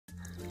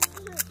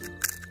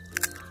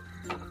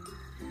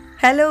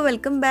Hello,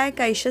 welcome back.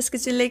 Ayeshas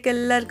kitchenലേക്ക്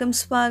എല്ലാവർക്കും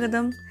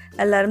സ്വാഗതം.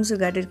 എല്ലാവരും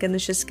സുഖമായിട്ടിരിക്കുന്നു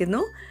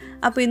വിശ്വസിക്കുന്നു.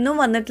 അപ്പോൾ ഇന്നും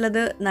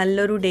വന്നിട്ടുള്ളത്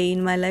നല്ലൊരു day in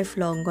my life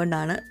vlog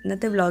കൊണ്ടാണ്.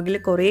 ഇന്നത്തെ വ്ലോഗിൽ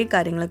കുറേ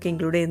കാര്യങ്ങളൊക്കെ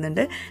ഇൻക്ലൂഡ്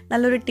ചെയ്യുന്നുണ്ട്.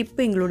 നല്ലൊരു ടിപ്പ്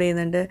ഇൻക്ലൂഡ്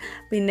ചെയ്യുന്നുണ്ട്.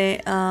 പിന്നെ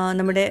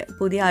നമ്മുടെ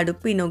പുതിയ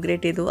അടുപ്പ്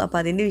ഇനോഗ്രേറ്റ് ചെയ്തു. അപ്പോൾ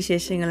അതിൻ്റെ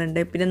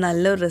വിശേഷങ്ങളുണ്ട്. പിന്നെ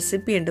നല്ലൊരു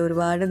റെസിപ്പി ഉണ്ട്.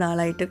 ഒരുപാട്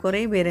നാളായിട്ട്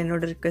കുറേ പേര്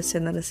എന്നോട് റിക്വസ്റ്റ്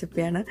ചെയ്യുന്ന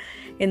റെസിപ്പിയാണ്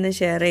ഇന്ന്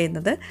ഷെയർ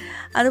ചെയ്യുന്നത്.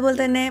 അതുപോലെ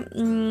തന്നെ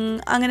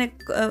അങ്ങനെ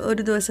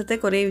ഒരു ദിവസത്തെ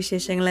കുറേ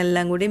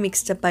വിശേഷങ്ങളെല്ലാം കൂടി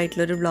മിക്സ്ഡപ്പ്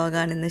ആയിട്ടുള്ളൊരു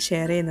വ്ലോഗാണ് ഇന്ന്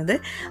ഷെയർ ചെയ്യുന്നത്.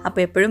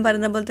 അപ്പോൾ എപ്പോഴും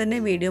പറയുന്ന പോലെ തന്നെ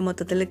വീഡിയോ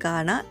മൊത്തത്തിൽ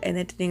കാണാം.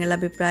 എന്നിട്ട് നിങ്ങളുടെ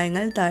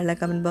അഭിപ്രായങ്ങൾ താഴെ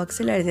കമൻറ്റ്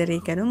ബോക്സിൽ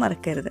എഴുതിയറിയിക്കാനും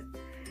മറക്കരുത്.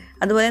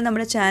 അതുപോലെ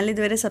നമ്മുടെ ചാനൽ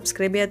ഇതുവരെ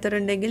സബ്സ്ക്രൈബ്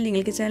ചെയ്യാത്തവരുണ്ടെങ്കിൽ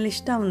നിങ്ങൾക്ക് ചാനൽ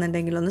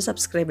ഇഷ്ടമാവുന്നുണ്ടെങ്കിൽ ഒന്ന്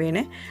സബ്സ്ക്രൈബ്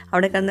ചെയ്യണേ.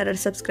 അവിടെ കാണുന്ന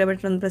ഒരു സബ്സ്ക്രൈബ്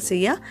ബട്ടൺ ഒന്ന് പ്രസ്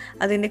ചെയ്യുക.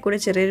 അതിൻ്റെ കൂടെ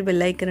ചെറിയൊരു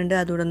ബെല്ലൈക്കൺ ഉണ്ട്,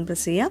 അതുകൂടെ ഒന്ന്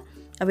പ്രസ് ചെയ്യുക.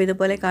 അപ്പോൾ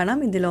ഇതുപോലെ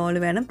കാണാം, ഇതിൽ ഓൾ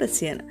വേണം പ്രസ്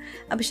ചെയ്യാൻ.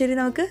 അപ്പോൾ ശരി,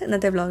 നമുക്ക്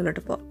ഇന്നത്തെ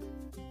വ്ലോഗിലോട്ട് പോകാം.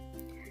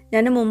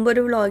 ഞാൻ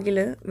മുമ്പൊരു വ്ളോഗിൽ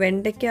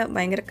വെണ്ടയ്ക്ക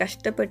ഭയങ്കര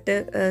കഷ്ടപ്പെട്ട്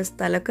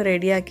സ്ഥലമൊക്കെ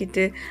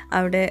റെഡിയാക്കിയിട്ട്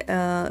അവിടെ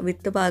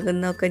വിത്ത്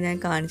പാകുന്നതൊക്കെ ഞാൻ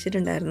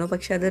കാണിച്ചിട്ടുണ്ടായിരുന്നു.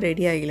 പക്ഷെ അത്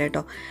റെഡി ആയില്ല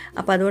കേട്ടോ.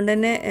 അപ്പോൾ അതുകൊണ്ട്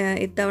തന്നെ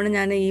ഇത്തവണ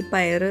ഞാൻ ഈ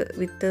പയർ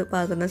വിത്ത്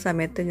പാകുന്ന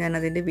സമയത്ത് ഞാൻ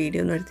അതിൻ്റെ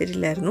വീഡിയോ ഒന്നും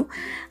എടുത്തിട്ടില്ലായിരുന്നു.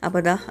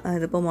 അപ്പോൾ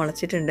ഇതിപ്പോൾ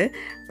മുളച്ചിട്ടുണ്ട്.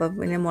 അപ്പോൾ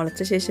പിന്നെ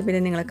മുളച്ച ശേഷം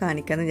പിന്നെ നിങ്ങളെ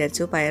കാണിക്കാമെന്ന്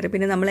വിചാരിച്ചു. പയർ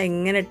പിന്നെ നമ്മൾ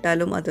എങ്ങനെ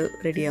ഇട്ടാലും അത്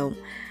റെഡിയാവും.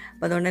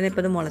 അപ്പോൾ അതുകൊണ്ട് തന്നെ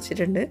ഇപ്പോൾ അത്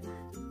മുളച്ചിട്ടുണ്ട്.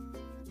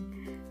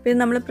 പിന്നെ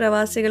നമ്മൾ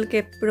പ്രവാസികൾക്ക്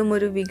എപ്പോഴും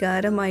ഒരു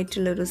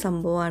വികാരമായിട്ടുള്ളൊരു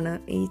സംഭവമാണ്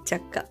ഈ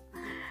ചക്ക.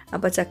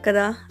 അപ്പോൾ ചക്ക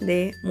ദേ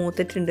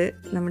മൂത്തിട്ടുണ്ട്.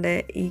 നമ്മുടെ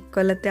ഈ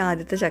കൊല്ലത്തെ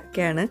ആദ്യത്തെ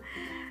ചക്കയാണ്.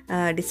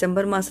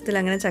 ഡിസംബർ മാസത്തിൽ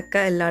അങ്ങനെ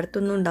ചക്ക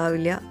എല്ലായിടത്തൊന്നും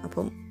ഉണ്ടാവില്ല.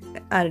 അപ്പം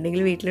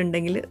ആരുടെയെങ്കിലും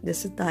വീട്ടിലുണ്ടെങ്കിൽ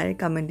ജസ്റ്റ് താഴെ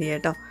കമൻറ്റ്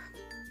ചെയ്യാം കേട്ടോ.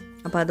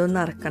 അപ്പോൾ അതൊന്ന്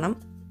അറക്കണം.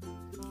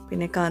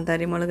 പിന്നെ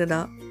കാന്താരി മുളക്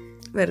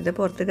വെറുതെ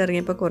പുറത്തേക്ക്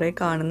ഇറങ്ങിയപ്പോൾ കുറേ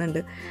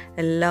കാണുന്നുണ്ട്.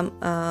 എല്ലാം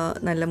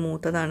നല്ല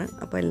മൂത്തതാണ്.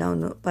 അപ്പോൾ എല്ലാം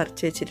ഒന്ന്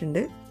പറിച്ച്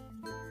വെച്ചിട്ടുണ്ട്.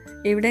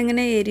 ഇവിടെ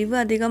ഇങ്ങനെ എരിവ്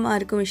അധികം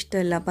ആർക്കും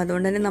ഇഷ്ടമല്ല. അപ്പോൾ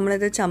അതുകൊണ്ട് തന്നെ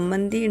നമ്മളിത്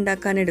ചമ്മന്തി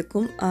ഉണ്ടാക്കാൻ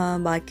എടുക്കും.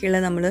 ബാക്കിയുള്ള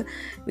നമ്മൾ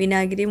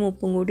വിനാഗിരിയും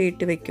ഉപ്പും കൂടി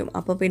ഇട്ട് വെക്കും.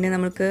 അപ്പോൾ പിന്നെ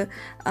നമുക്ക്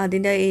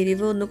അതിൻ്റെ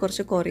എരിവ് ഒന്ന്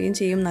കുറച്ച് കുറയും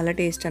ചെയ്യും. നല്ല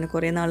ടേസ്റ്റാണ്.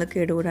 കുറേ നാൾ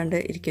കേടുകൂടാണ്ട്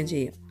ഇരിക്കുകയും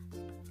ചെയ്യും.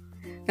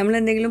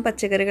 നമ്മളെന്തെങ്കിലും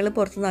പച്ചക്കറികൾ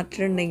പുറത്ത്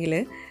നട്ടിട്ടുണ്ടെങ്കിൽ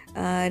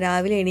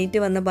രാവിലെ എണീറ്റ്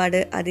വന്ന പാട്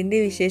അതിൻ്റെ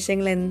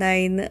വിശേഷങ്ങൾ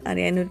എന്തായെന്ന്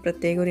അറിയാനൊരു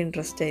പ്രത്യേക ഒരു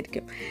ഇൻട്രസ്റ്റ്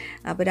ആയിരിക്കും.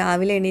 അപ്പോൾ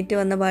രാവിലെ എണീറ്റ്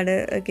വന്ന പാട്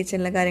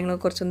കിച്ചണിലെ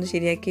കാര്യങ്ങളൊക്കെ കുറച്ചൊന്ന്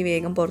ശരിയാക്കി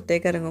വേഗം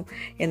പുറത്തേക്ക് ഇറങ്ങും.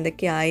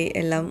 എന്തൊക്കെയായി,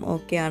 എല്ലാം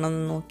ഓക്കെ ആണോ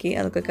എന്ന് നോക്കി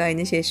അതൊക്കെ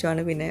കഴിഞ്ഞ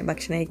ശേഷമാണ് പിന്നെ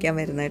ഭക്ഷണം കഴിക്കാൻ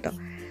വരുന്നത് കേട്ടോ.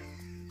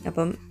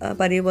 അപ്പം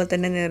പതിവ് പോലെ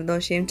തന്നെ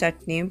നീർദോശയും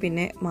ചട്നിയും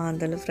പിന്നെ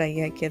മാന്തൽ ഫ്രൈ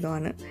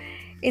ആക്കിയതുമാണ്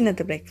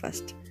ഇന്നത്തെ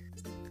ബ്രേക്ക്ഫാസ്റ്റ്.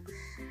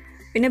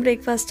 പിന്നെ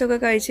ബ്രേക്ക്ഫാസ്റ്റൊക്കെ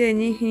കഴിച്ച്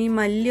കഴിഞ്ഞ് ഇനി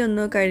മല്ലി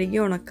ഒന്ന് കഴുകി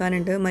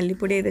ഉണക്കാനുണ്ട്.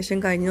 മല്ലിപ്പൊടി ഏകദേശം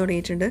കഴിഞ്ഞ്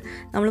തുടങ്ങിയിട്ടുണ്ട്.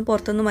 നമ്മൾ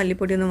പുറത്തൊന്നും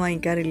മല്ലിപ്പൊടിയൊന്നും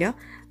വാങ്ങിക്കാറില്ല.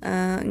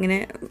 ഇങ്ങനെ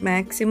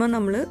മാക്സിമം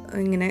നമ്മൾ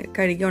ഇങ്ങനെ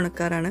കഴുകി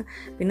ഉണക്കാറാണ്.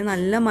 പിന്നെ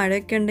നല്ല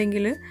മഴയൊക്കെ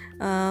ഉണ്ടെങ്കിൽ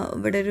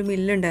ഇവിടെ ഒരു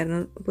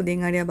മില്ലുണ്ടായിരുന്നു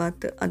പുതിയങ്ങാടി ആ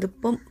ഭാഗത്ത്.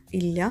 അതിപ്പം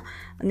ഇല്ല.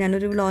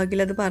 ഞാനൊരു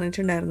വ്ളോഗിൽ അത്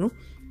പറഞ്ഞിട്ടുണ്ടായിരുന്നു.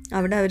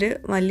 അവിടെ അവർ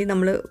മല്ലി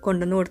നമ്മൾ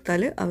കൊണ്ടുവന്ന്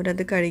കൊടുത്താൽ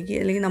അവരത് കഴുകി,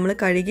 അല്ലെങ്കിൽ നമ്മൾ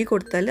കഴുകി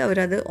കൊടുത്താൽ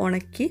അവരത്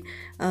ഉണക്കി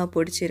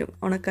പൊടിച്ച് തരും.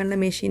 ഉണക്കാനുള്ള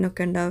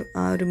മെഷീനൊക്കെ ഉണ്ടാവും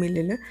ആ ഒരു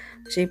മില്ലിൽ.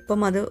 പക്ഷേ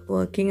ഇപ്പം അത്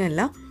വർക്കിംഗ്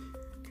അല്ല.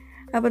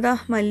 അപ്പോൾ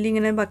മല്ലി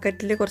ഇങ്ങനെ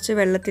ബക്കറ്റിൽ കുറച്ച്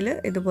വെള്ളത്തിൽ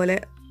ഇതുപോലെ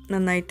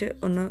നന്നായിട്ട്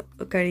ഒന്ന്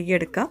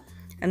കഴുകിയെടുക്കുക.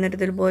 എന്നിട്ട്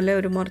ഇതുപോലെ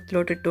ഒരു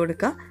മുറത്തിലോട്ട് ഇട്ട്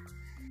കൊടുക്കുക.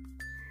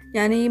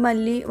 ഞാൻ ഈ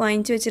മല്ലി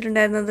വാങ്ങിച്ച്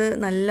വെച്ചിട്ടുണ്ടായിരുന്നത്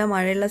നല്ല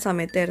മഴയുള്ള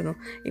സമയത്തായിരുന്നു.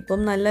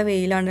 ഇപ്പം നല്ല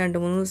വെയിലാണ്,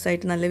 2-3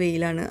 ദിവസമായിട്ട് നല്ല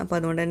വെയിലാണ്. അപ്പോൾ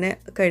അതുകൊണ്ട് തന്നെ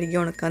കഴുകി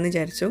ഉണക്കാമെന്ന്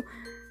വിചാരിച്ചു.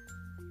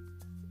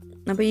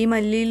 അപ്പോൾ ഈ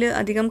മല്ലിയിൽ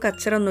അധികം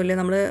കച്ചറൊന്നുമില്ല.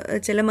 നമ്മൾ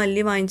ചില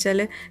മല്ലി വാങ്ങിച്ചാൽ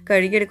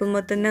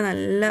കഴുകിയെടുക്കുമ്പോൾ തന്നെ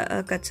നല്ല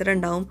കച്ചറ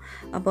ഉണ്ടാവും.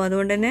 അപ്പോൾ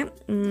അതുകൊണ്ട് തന്നെ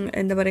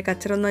എന്താ പറയുക,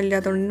 കച്ചറൊന്നും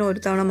ഇല്ലാത്തതുകൊണ്ട് തന്നെ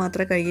ഒരു തവണ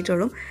മാത്രമേ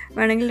കഴുകിയിട്ടുള്ളൂ.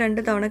 വേണമെങ്കിൽ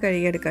 2 തവണ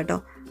കഴുകിയെടുക്കാം കേട്ടോ.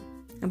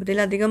 അപ്പോൾ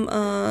ഇതിലധികം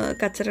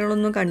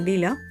കച്ചറകളൊന്നും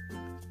കണ്ടില്ല.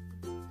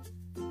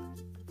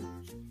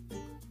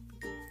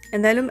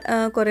 എന്തായാലും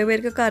കുറേ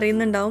പേർക്കൊക്കെ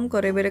അറിയുന്നുണ്ടാവും,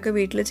 കുറേ പേരൊക്കെ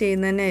വീട്ടിൽ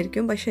ചെയ്യുന്നത് തന്നെ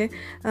ആയിരിക്കും. പക്ഷേ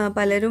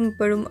പലരും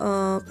ഇപ്പോഴും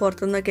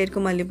പുറത്തുനിന്നൊക്കെ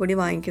ആയിരിക്കും മല്ലിപ്പൊടി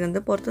വാങ്ങിക്കുന്നത്.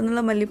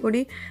 പുറത്തുനിന്നുള്ള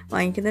മല്ലിപ്പൊടി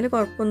വാങ്ങിക്കുന്നതിൽ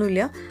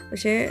കുഴപ്പമൊന്നുമില്ല.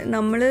 പക്ഷേ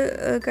നമ്മൾ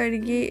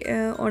കഴുകി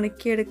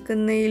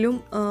ഉണക്കിയെടുക്കുന്നതിലും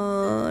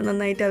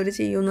നന്നായിട്ട് അവർ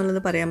ചെയ്യുമെന്നുള്ളത്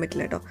പറയാൻ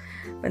പറ്റില്ല കേട്ടോ.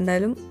 അപ്പോൾ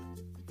എന്തായാലും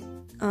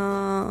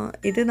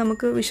ഇത്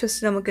നമുക്ക്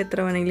വിശ്വസിച്ച് നമുക്ക്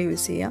എത്ര വേണമെങ്കിലും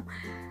യൂസ് ചെയ്യാം.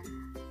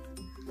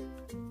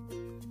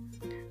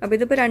 അപ്പോൾ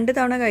ഇതിപ്പോൾ 2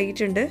 തവണ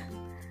കഴുകിയിട്ടുണ്ട്.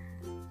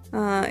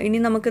 ഇനി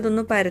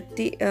നമുക്കിതൊന്ന്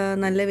പരത്തി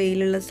നല്ല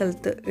വെയിലുള്ള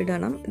സ്ഥലത്ത്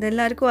ഇടണം.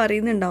 ഇതെല്ലാവർക്കും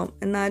അറിയുന്നുണ്ടാവും,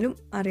 എന്നാലും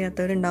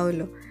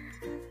അറിയാത്തവരുണ്ടാവുമല്ലോ.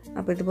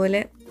 അപ്പോൾ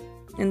ഇതുപോലെ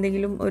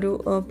എന്തെങ്കിലും ഒരു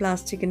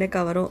പ്ലാസ്റ്റിക്കിൻ്റെ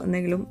കവറോ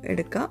എന്തെങ്കിലും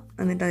എടുക്കുക.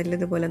 എന്നിട്ട്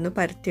അതിലിതുപോലെ ഒന്ന്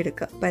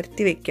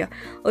പരത്തി വയ്ക്കുക.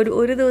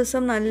 ഒരു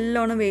ദിവസം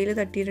നല്ലോണം വെയിൽ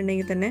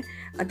തട്ടിയിട്ടുണ്ടെങ്കിൽ തന്നെ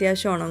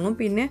അത്യാവശ്യം ഉണങ്ങും.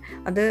 പിന്നെ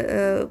അത്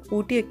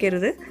പൂട്ടി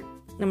വെക്കരുത്.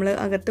 നമ്മൾ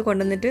അകത്ത്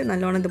കൊണ്ടുവന്നിട്ട്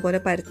നല്ലോണം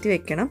ഇതുപോലെ പരത്തി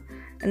വെക്കണം.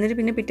 എന്നിട്ട്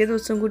പിന്നെ പിറ്റേ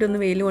ദിവസം കൂടി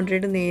ഒന്ന് വെയിൽ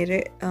കൊണ്ടുപോയിട്ട്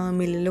നേരെ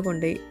മില്ലിൽ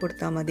കൊണ്ടുപോയി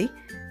കൊടുത്താൽ മതി.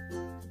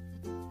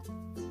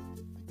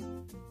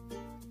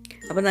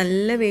 അപ്പോൾ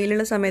നല്ല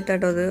വെയിലുള്ള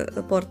സമയത്താട്ടോ അത്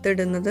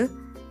പുറത്തിടുന്നത്.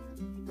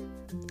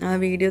 ആ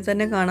വീഡിയോ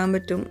തന്നെ കാണാൻ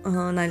പറ്റും,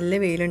 നല്ല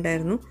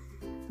വെയിലുണ്ടായിരുന്നു.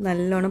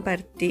 നല്ലോണം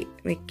പരത്തി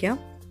വയ്ക്കാം.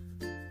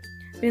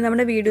 പിന്നെ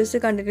നമ്മുടെ വീഡിയോസ്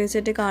കണ്ടിന്യൂസ്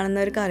ആയിട്ട്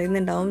കാണുന്നവർക്ക്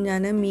അറിയുന്നുണ്ടാവും,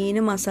 ഞാൻ മീൻ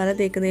മസാല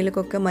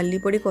തേക്കുന്നതിലേക്കൊക്കെ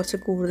മല്ലിപ്പൊടി കുറച്ച്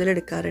കൂടുതൽ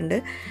എടുക്കാറുണ്ട്,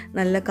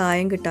 നല്ല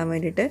കായം കിട്ടാൻ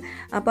വേണ്ടിയിട്ട്.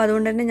 അപ്പോൾ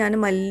അതുകൊണ്ട് തന്നെ ഞാൻ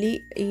മല്ലി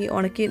ഈ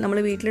ഉണക്കി നമ്മൾ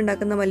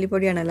വീട്ടിലുണ്ടാക്കുന്ന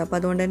മല്ലിപ്പൊടിയാണല്ലോ, അപ്പോൾ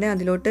അതുകൊണ്ട് തന്നെ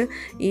അതിലോട്ട്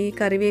ഈ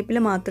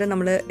കറിവേപ്പില മാത്രമേ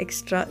നമ്മൾ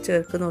എക്സ്ട്രാ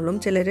ചേർക്കുന്നുള്ളൂ.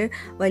 ചിലർ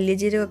വലിയ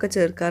ജീരകമൊക്കെ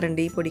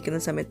ചേർക്കാറുണ്ട് ഈ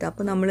പൊടിക്കുന്ന സമയത്ത്.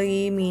 അപ്പോൾ നമ്മൾ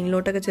ഈ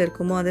മീനിലോട്ടൊക്കെ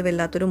ചേർക്കുമ്പോൾ അത്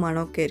വല്ലാത്തൊരു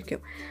മണമൊക്കെ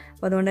ആയിരിക്കും.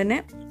 അപ്പോൾ അതുകൊണ്ട് തന്നെ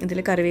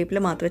ഇതിൽ കറിവേപ്പില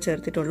മാത്രമേ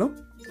ചേർത്തിട്ടുള്ളൂ.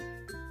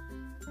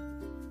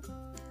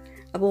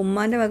 അപ്പോൾ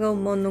ഉമ്മാൻ്റെ വക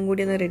ഉമ്മ ഒന്നും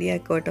കൂടി ഒന്ന്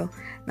റെഡിയാക്കും കേട്ടോ.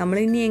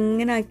 നമ്മളിനി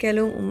എങ്ങനെ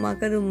ആക്കിയാലും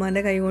ഉമ്മാക്കത്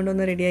ഉമ്മാൻ്റെ കൈ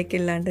കൊണ്ടൊന്ന്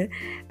റെഡിയാക്കിയില്ലാണ്ട്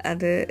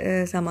അത്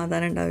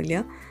സമാധാനം ഉണ്ടാവില്ല.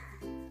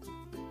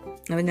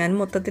 അപ്പോൾ ഞാൻ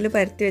മൊത്തത്തിൽ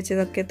പരത്തി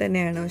വെച്ചതൊക്കെ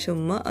തന്നെയാണ്, പക്ഷെ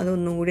ഉമ്മ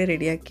അതൊന്നും കൂടി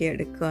റെഡിയാക്കി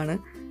എടുക്കുകയാണ്.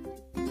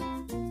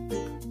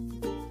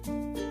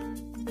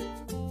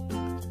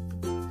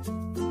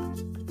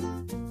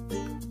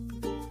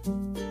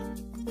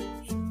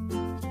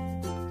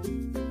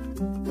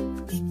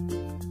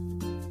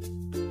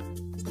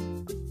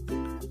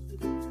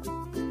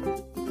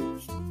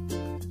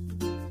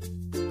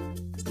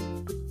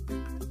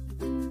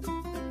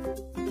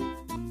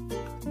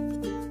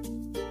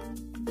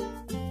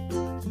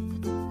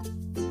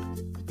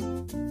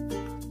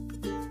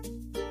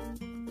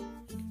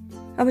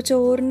 അപ്പോൾ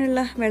ചോറിനുള്ള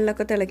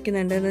വെള്ളമൊക്കെ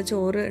തിളയ്ക്കുന്നുണ്ട്. എന്നാൽ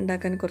ചോറ്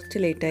ഉണ്ടാക്കാൻ കുറച്ച്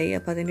ലേറ്റായി.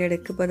 അപ്പോൾ അതിൻ്റെ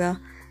ഇടയ്ക്ക് ഇപ്പോൾ അതാ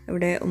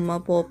ഇവിടെ ഉമ്മ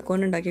പോപ്കോൺ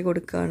ഉണ്ടാക്കി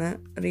കൊടുക്കുകയാണ്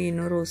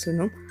റീനും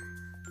റോസിനും.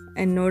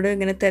 എന്നോട്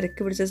ഇങ്ങനെ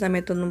തിരക്ക് പിടിച്ച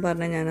സമയത്തൊന്നും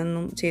പറഞ്ഞാൽ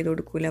ഞാനൊന്നും ചെയ്ത്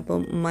കൊടുക്കില്ല, അപ്പോൾ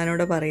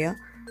ഉമ്മാനോട് പറയാം.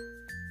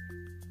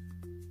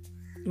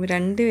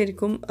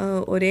 രണ്ടുപേർക്കും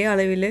ഒരേ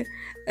അളവിൽ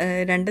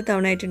 2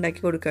 തവണയായിട്ട്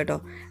ഉണ്ടാക്കി കൊടുക്കുക കേട്ടോ.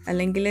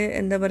 അല്ലെങ്കിൽ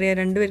എന്താ പറയുക,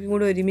 രണ്ടുപേർക്കും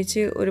കൂടി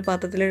ഒരുമിച്ച് ഒരു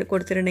പാത്രത്തിൽ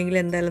കൊടുത്തിട്ടുണ്ടെങ്കിൽ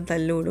എന്തായാലും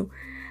തല്ലുകൂടും.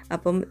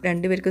 അപ്പം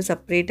രണ്ടുപേർക്കും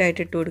സെപ്പറേറ്റ്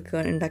ആയിട്ട്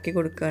ഉണ്ടാക്കി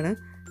കൊടുക്കുകയാണ്.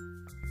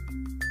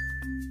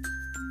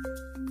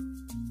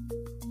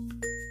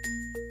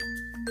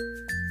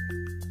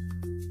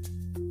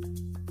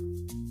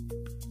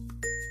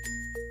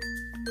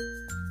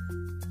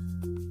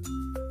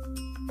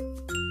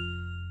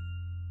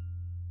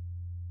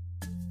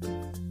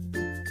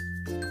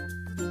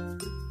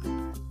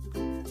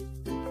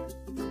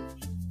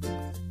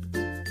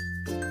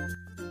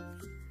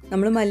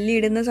 നമ്മൾ മല്ലി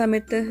ഇടുന്ന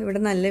സമയത്ത് ഇവിടെ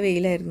നല്ല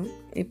വെയിലായിരുന്നു.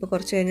 ഇപ്പോൾ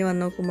കുറച്ച് കഴിഞ്ഞ്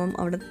വന്ന് നോക്കുമ്പം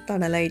അവിടെ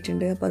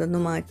തണലായിട്ടുണ്ട്. അപ്പോൾ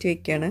അതൊന്ന് മാറ്റി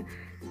വയ്ക്കുകയാണ്.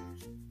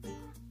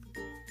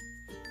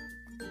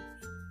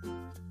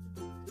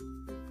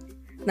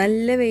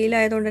 നല്ല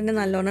വെയിലായതുകൊണ്ട് തന്നെ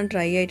നല്ലോണം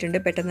ഡ്രൈ ആയിട്ടുണ്ട്,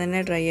 പെട്ടെന്ന് തന്നെ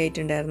ഡ്രൈ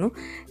ആയിട്ടുണ്ടായിരുന്നു.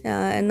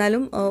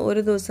 എന്നാലും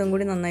ഒരു ദിവസം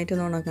കൂടി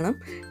നന്നായിട്ടൊന്ന് ഉണക്കണം,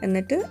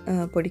 എന്നിട്ട്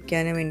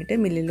പൊടിക്കാൻ വേണ്ടിയിട്ട്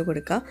മില്ലിൽ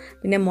കൊടുക്കുക.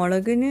 പിന്നെ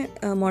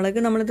മുളക്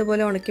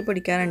നമ്മളിതുപോലെ ഉണക്കി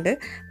പൊടിക്കാറുണ്ട്,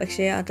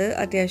 പക്ഷേ അത്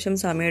അത്യാവശ്യം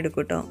സമയം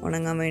എടുക്കും കേട്ടോ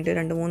ഉണങ്ങാൻ വേണ്ടി.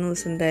 2-3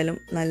 ദിവസം എന്തായാലും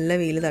നല്ല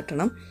വെയിൽ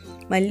തട്ടണം.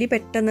 മല്ലി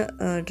പെട്ടെന്ന്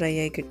ഡ്രൈ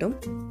ആയി കിട്ടും.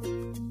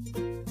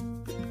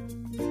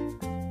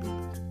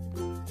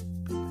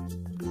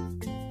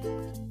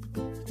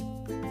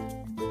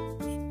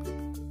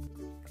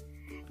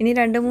 ഇനി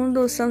 2-3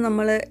 ദിവസം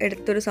നമ്മൾ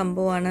എടുത്തൊരു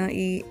സംഭവമാണ്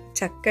ഈ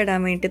ചക്ക ഇടാൻ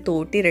വേണ്ടിയിട്ട്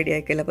തോട്ടി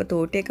റെഡിയാക്കിയല്ലോ. അപ്പോൾ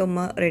തോട്ടിയൊക്കെ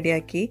ഉമ്മ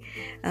റെഡിയാക്കി.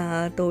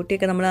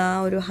 തോട്ടിയൊക്കെ നമ്മൾ ആ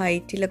ഒരു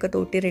ഹൈറ്റിലൊക്കെ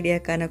തോട്ടി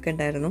റെഡിയാക്കാനൊക്കെ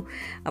ഉണ്ടായിരുന്നു.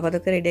 അപ്പോൾ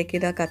അതൊക്കെ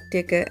റെഡിയാക്കിയത് ആ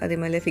കത്തിയൊക്കെ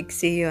അതേപോലെ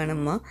ഫിക്സ് ചെയ്യുകയാണ്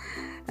ഉമ്മ.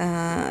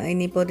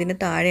 ഇനിയിപ്പോൾ ഇതിൻ്റെ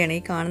താഴെയാണ്,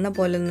 ഈ കാണുന്ന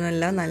പോലെ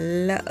ഒന്നുമല്ല,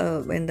 നല്ല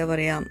എന്താ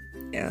പറയുക,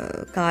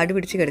 കാട്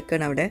പിടിച്ച്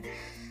കിടക്കുകയാണ് അവിടെ.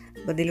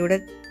 അപ്പോൾ ഇതിലൂടെ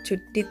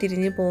ചുറ്റി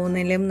തിരിഞ്ഞ്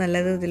പോകുന്നതിലും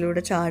നല്ലത്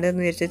ഇതിലൂടെ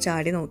ചാടുമെന്ന് വിചാരിച്ച്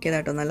ചാടി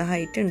നോക്കിയതാട്ടോ. നല്ല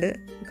ഹൈറ്റ് ഉണ്ട്,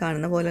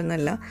 കാണുന്ന പോലെ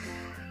ഒന്നുമല്ല.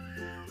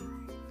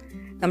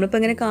 നമ്മളിപ്പോൾ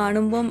ഇങ്ങനെ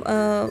കാണുമ്പം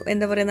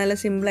എന്താ പറയുക, നല്ല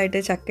സിമ്പിളായിട്ട്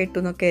ചക്ക ഇട്ടു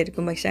എന്നൊക്കെ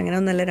ആയിരിക്കും, പക്ഷെ അങ്ങനെ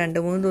ഒന്നല്ല.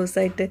 2-3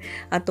 ദിവസമായിട്ട്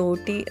ആ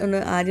തോട്ടി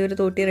ആദ്യം ഒരു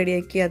തോട്ടി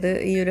റെഡിയാക്കി, അത്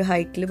ഈ ഒരു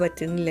ഹൈറ്റിൽ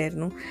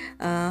പറ്റുന്നില്ലായിരുന്നു.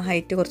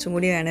 ഹൈറ്റ് കുറച്ചും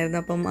കൂടി വേണമായിരുന്നു.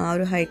 അപ്പം ആ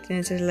ഒരു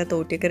ഹൈറ്റിനനുസരിച്ചുള്ള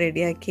തോട്ടിയൊക്കെ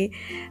റെഡിയാക്കി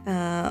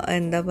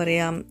എന്താ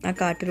പറയുക, ആ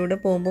കാട്ടിലൂടെ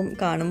പോകുമ്പം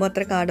കാണുമ്പോൾ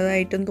അത്ര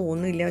കാടായിട്ടും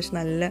തോന്നുന്നില്ല, പക്ഷെ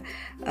നല്ല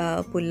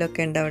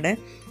പുല്ലൊക്കെ ഉണ്ട് അവിടെ.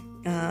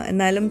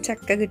 എന്നാലും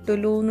ചക്ക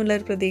കിട്ടുമല്ലോ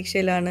എന്നുള്ളൊരു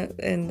പ്രതീക്ഷയിലാണ്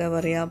എന്താ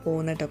പറയുക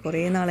പോകുന്നത് കേട്ടോ.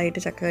 കുറേ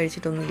നാളായിട്ട് ചക്ക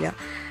കഴിച്ചിട്ടൊന്നുമില്ല.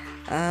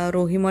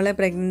 റോഹിമോളെ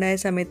പ്രഗ്നൻ്റ് ആയ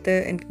സമയത്ത്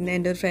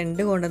എൻ്റെ ഒരു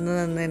ഫ്രണ്ട് കൊണ്ടുവന്ന്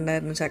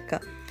തന്നിട്ടുണ്ടായിരുന്നു ചക്ക.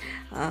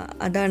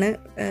 അതാണ്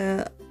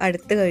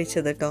അടുത്ത്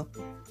കഴിച്ചത് കേട്ടോ.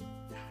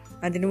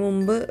 അതിനു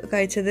മുമ്പ്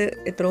കഴിച്ചത്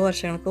എത്രയോ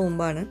വർഷങ്ങൾക്ക്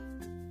മുമ്പാണ്.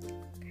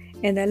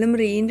 എന്തായാലും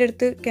റീൻ്റെ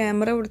അടുത്ത്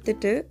ക്യാമറ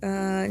കൊടുത്തിട്ട്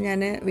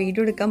ഞാൻ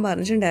വീഡിയോ എടുക്കാൻ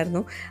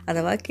പറഞ്ഞിട്ടുണ്ടായിരുന്നു.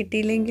 അഥവാ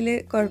കിട്ടിയില്ലെങ്കിൽ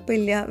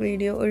കുഴപ്പമില്ല,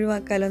 വീഡിയോ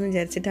ഒഴിവാക്കാമല്ലോ എന്ന്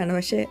വിചാരിച്ചിട്ടാണ്.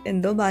 പക്ഷേ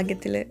എന്തോ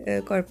ഭാഗ്യത്തിൽ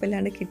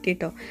കുഴപ്പമില്ലാണ്ട്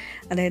കിട്ടിയിട്ടോ.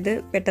 അതായത്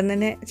പെട്ടെന്ന്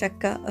തന്നെ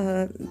ചക്ക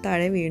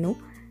താഴെ വീണു.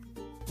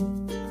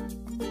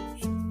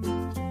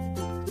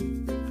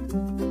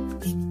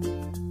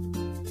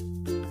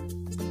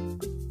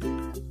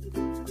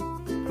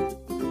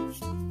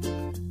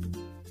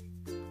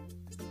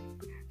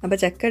 അപ്പോൾ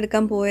ചക്ക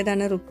എടുക്കാൻ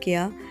പോയതാണ് റുക്കിയ.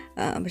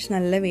 പക്ഷെ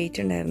നല്ല വെയിറ്റ്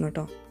ഉണ്ടായിരുന്നു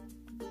കേട്ടോ.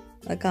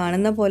 അത്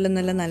കാണുന്ന പോലെ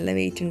ഒന്നുമല്ല, നല്ല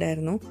വെയിറ്റ്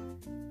ഉണ്ടായിരുന്നു.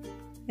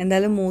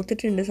 എന്തായാലും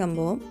മൂത്തിട്ടുണ്ട്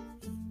സംഭവം.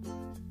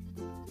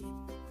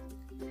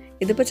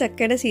 ഇതിപ്പോൾ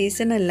ചക്കയുടെ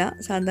സീസണല്ല.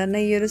 സാധാരണ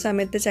ഈ ഒരു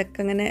സമയത്ത്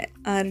ചക്ക അങ്ങനെ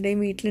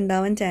ആരുടെയും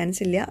വീട്ടിലുണ്ടാവാൻ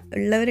ചാൻസ് ഇല്ല.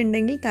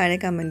 ഉള്ളവരുണ്ടെങ്കിൽ താഴെ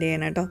കമൻറ്റ്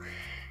ചെയ്യണം കേട്ടോ.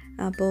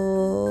 അപ്പോൾ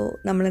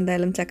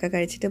നമ്മളെന്തായാലും ചക്ക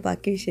കഴിച്ചിട്ട്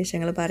ബാക്കി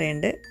വിശേഷങ്ങൾ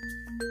പറയുന്നുണ്ട്.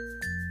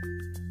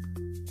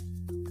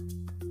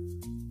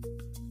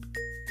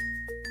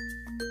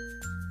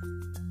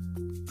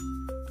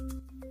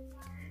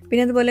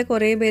 പിന്നെ അതുപോലെ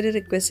കുറേ പേര്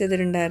റിക്വസ്റ്റ്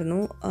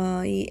ചെയ്തിട്ടുണ്ടായിരുന്നു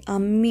ഈ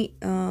അമ്മി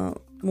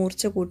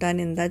മൂർച്ച കൂട്ടാൻ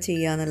എന്താ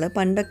ചെയ്യുക എന്നുള്ളത്.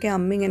 പണ്ടൊക്കെ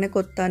അമ്മി ഇങ്ങനെ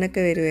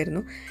കൊത്താനൊക്കെ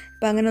വരുമായിരുന്നു.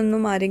 ഇപ്പം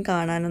അങ്ങനെയൊന്നും ആരെയും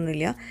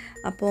കാണാനൊന്നുമില്ല.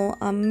 അപ്പോൾ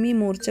അമ്മി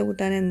മൂർച്ച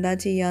കൂട്ടാൻ എന്താ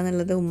ചെയ്യുക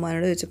എന്നുള്ളത്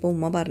ഉമ്മാനോട് ചോദിച്ചപ്പോൾ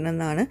ഉമ്മ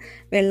പറഞ്ഞതെന്നാണ്,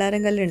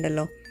 വെള്ളാരം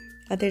കല്ലുണ്ടല്ലോ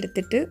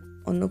അതെടുത്തിട്ട്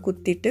ഒന്ന്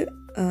കുത്തിയിട്ട്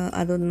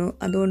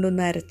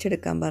അതുകൊണ്ടൊന്ന്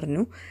അരച്ചെടുക്കാൻ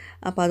പറഞ്ഞു.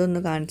 അപ്പോൾ അതൊന്ന്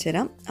കാണിച്ചു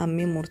തരാം.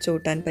 അമ്മി മൂർച്ച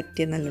കൂട്ടാൻ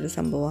പറ്റിയ നല്ലൊരു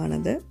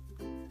സംഭവമാണത്.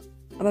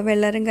 അപ്പോൾ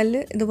വെള്ളാരം കല്ല്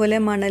ഇതുപോലെ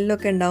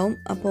മണലിലൊക്കെ ഉണ്ടാവും.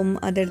 അപ്പം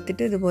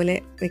അതെടുത്തിട്ട് ഇതുപോലെ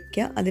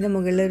വെക്കുക. അതിന്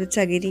മുകളിൽ ഒരു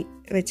ചകിരി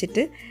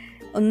വെച്ചിട്ട്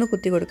ഒന്ന്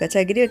കുത്തി കൊടുക്കുക.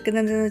 ചകിരി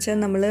വെക്കുന്നത് എന്താണെന്ന് വെച്ചാൽ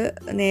നമ്മൾ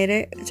നേരെ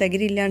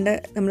ചകിരി ഇല്ലാണ്ട്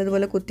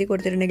നമ്മളിതുപോലെ കുത്തി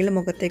കൊടുത്തിട്ടുണ്ടെങ്കിൽ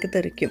മുഖത്തേക്ക്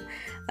തെറിക്കും.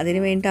 അതിന്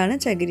വേണ്ടിയിട്ടാണ്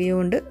ചകിരി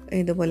കൊണ്ട്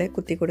ഇതുപോലെ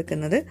കുത്തി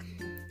കൊടുക്കുന്നത്.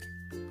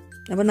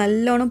 അപ്പോൾ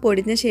നല്ലോണം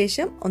പൊടിഞ്ഞ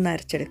ശേഷം ഒന്ന്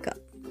അരച്ചെടുക്കുക.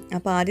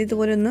 അപ്പോൾ ആദ്യം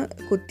ഇതുപോലെ ഒന്ന്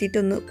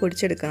കുത്തിയിട്ടൊന്ന്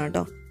പൊടിച്ചെടുക്കണം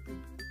കേട്ടോ.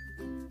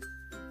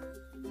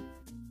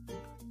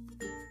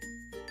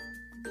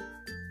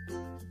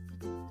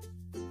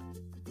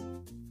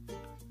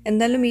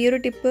 എന്തായാലും ഈ ഒരു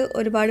ടിപ്പ്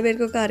ഒരുപാട്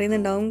പേർക്കൊക്കെ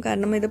അറിയുന്നുണ്ടാവും.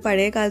 കാരണം ഇത്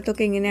പഴയ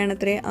കാലത്തൊക്കെ ഇങ്ങനെയാണ്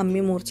അത്രേ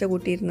അമ്മി മൂർച്ച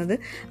കൂട്ടിയിരുന്നത്.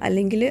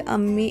 അല്ലെങ്കിൽ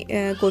അമ്മി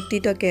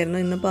കൊത്തിയിട്ടൊക്കെ ആയിരുന്നു.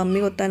 ഇന്നിപ്പോൾ അമ്മി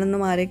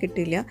കൊത്താനൊന്നും ആരെ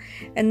കിട്ടില്ല.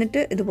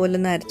 എന്നിട്ട് ഇതുപോലെ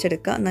ഒന്ന്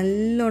അരച്ചെടുക്കുക.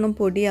 നല്ലോണം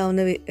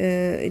പൊടിയാവുന്ന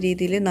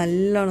രീതിയിൽ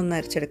നല്ലോണം ഒന്ന്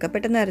അരച്ചെടുക്കുക.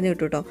 പെട്ടെന്ന് അരഞ്ഞു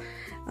കിട്ടും കേട്ടോ.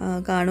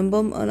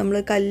 കാണുമ്പം നമ്മൾ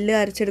കല്ല്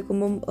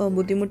അരച്ചെടുക്കുമ്പം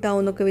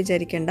ബുദ്ധിമുട്ടാവും എന്നൊക്കെ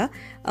വിചാരിക്കേണ്ട,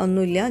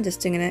 ഒന്നുമില്ല.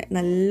 ജസ്റ്റ് ഇങ്ങനെ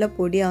നല്ല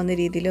പൊടിയാവുന്ന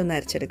രീതിയിൽ ഒന്ന്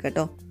അരച്ചെടുക്കുക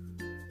കേട്ടോ.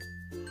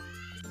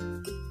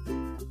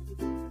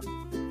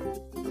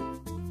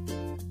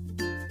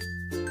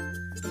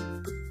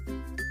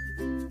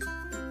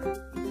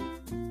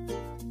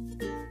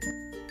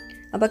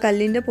 അപ്പോൾ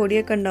കല്ലിൻ്റെ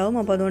പൊടിയൊക്കെ ഉണ്ടാവും.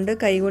 അപ്പോൾ അതുകൊണ്ട്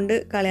കൈ കൊണ്ട്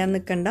കളയാൻ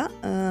നിൽക്കണ്ട,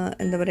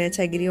 എന്താ പറയുക,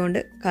 ചകിരി കൊണ്ട്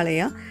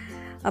കളയുക.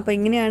 അപ്പോൾ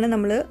ഇങ്ങനെയാണ്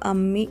നമ്മൾ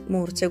അമ്മി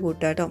മൂർച്ച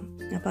കൂട്ടുക കേട്ടോ.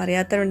 അപ്പോൾ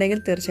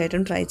അറിയാത്തവരുണ്ടെങ്കിൽ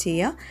തീർച്ചയായിട്ടും ട്രൈ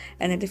ചെയ്യുക.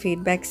 എന്നിട്ട്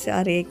ഫീഡ്ബാക്ക്സ്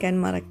അറിയിക്കാൻ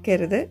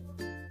മറക്കരുത്.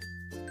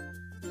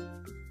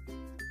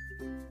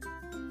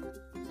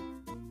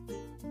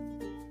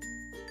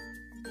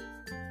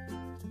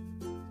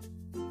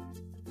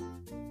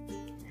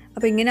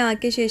 അപ്പോൾ ഇങ്ങനെ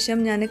ആക്കിയ ശേഷം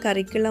ഞാൻ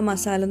കറിക്കുള്ള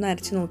മസാല ഒന്ന്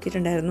അരച്ച്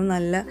നോക്കിയിട്ടുണ്ടായിരുന്നു.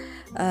 നല്ല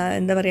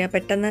എന്താ പറയുക,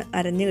 പെട്ടെന്ന്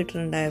അരഞ്ഞ്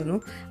കിട്ടുന്നുണ്ടായിരുന്നു.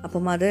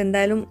 അപ്പം അത്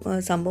എന്തായാലും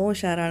സംഭവം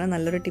ഉഷാറാണ്,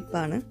 നല്ലൊരു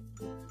ടിപ്പാണ്.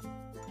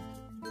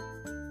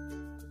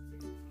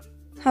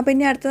 അപ്പോൾ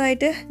ഇനി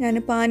അടുത്തതായിട്ട് ഞാൻ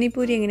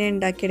പാനിപൂരി എങ്ങനെ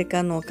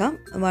ഉണ്ടാക്കിയെടുക്കാൻ നോക്കാം.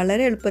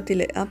 വളരെ എളുപ്പത്തിൽ,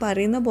 ആ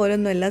പറയുന്ന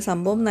പോലൊന്നുമല്ല,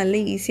 സംഭവം നല്ല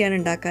ഈസിയാണ്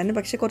ഉണ്ടാക്കാൻ.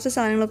 പക്ഷേ കുറച്ച്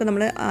സാധനങ്ങളൊക്കെ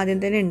നമ്മൾ ആദ്യം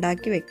തന്നെ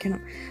ഉണ്ടാക്കി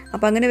വെക്കണം.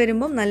 അപ്പോൾ അങ്ങനെ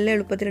വരുമ്പം നല്ല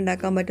എളുപ്പത്തിൽ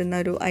ഉണ്ടാക്കാൻ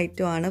പറ്റുന്ന ഒരു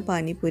ഐറ്റമാണ്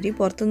പാനിപൂരി.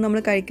 പുറത്തുനിന്ന്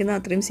നമ്മൾ കഴിക്കുന്നത്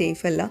അത്രയും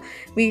സേഫ് അല്ല.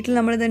 വീട്ടിൽ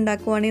നമ്മളിത്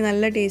ഉണ്ടാക്കുവാണെങ്കിൽ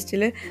നല്ല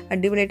ടേസ്റ്റിൽ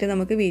അടിപൊളിയായിട്ട്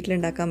നമുക്ക്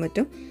വീട്ടിലുണ്ടാക്കാൻ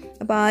പറ്റും.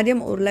 അപ്പോൾ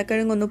ആദ്യം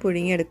ഉരുളക്കിഴങ്ങൊന്ന്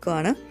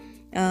പുഴുങ്ങിയെടുക്കുവാണ്.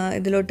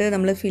 ഇതിലോട്ട്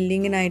നമ്മൾ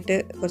ഫില്ലിങ്ങിനായിട്ട്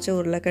കുറച്ച്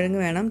ഉരുളക്കിഴങ്ങ്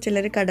വേണം.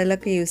 ചിലർ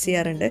കടലൊക്കെ യൂസ്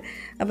ചെയ്യാറുണ്ട്.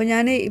 അപ്പോൾ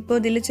ഞാൻ ഇപ്പോൾ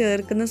ഇതിൽ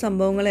ചേർക്കുന്ന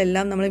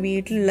സംഭവങ്ങളെല്ലാം നമ്മൾ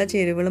വീട്ടിലുള്ള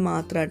ചേരുവകൾ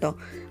മാത്രം കേട്ടോ.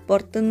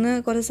 പുറത്തുനിന്ന്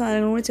കുറച്ച്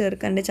സാധനങ്ങൾ കൂടി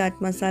ചേർക്കാനുണ്ട്,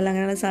 ചാറ്റ് മസാല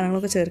അങ്ങനെയുള്ള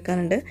സാധനങ്ങളൊക്കെ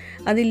ചേർക്കാനുണ്ട്.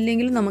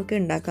 അതില്ലെങ്കിലും നമുക്ക്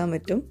ഉണ്ടാക്കാൻ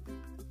പറ്റും.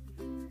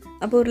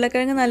 അപ്പോൾ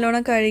ഉരുളക്കിഴങ്ങ്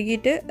നല്ലോണം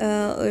കഴുകിയിട്ട്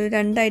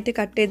രണ്ടായിട്ട്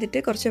കട്ട് ചെയ്തിട്ട്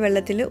കുറച്ച്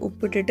വെള്ളത്തിൽ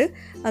ഉപ്പിട്ടിട്ട്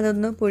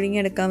അതൊന്ന്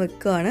പുഴുങ്ങിയെടുക്കാൻ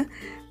വെക്കുകയാണ്.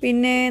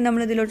 പിന്നെ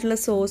നമ്മളിതിലോട്ടുള്ള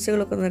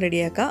സോസുകളൊക്കെ ഒന്ന്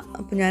റെഡിയാക്കാം.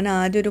 അപ്പോൾ ഞാൻ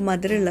ആദ്യം ഒരു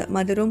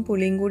മധുരവും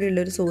പുളിയും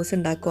കൂടിയുള്ളൊരു സോസ്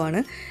ഉണ്ടാക്കുവാണ്.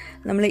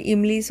 നമ്മൾ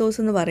ഇംലി സോസ്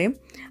എന്ന് പറയും.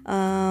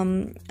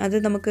 അത്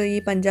നമുക്ക് ഈ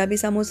പഞ്ചാബി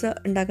സമൂസ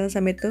ഉണ്ടാക്കുന്ന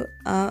സമയത്ത്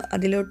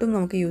അതിലോട്ടും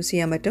നമുക്ക് യൂസ്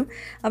ചെയ്യാൻ പറ്റും.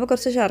 അപ്പോൾ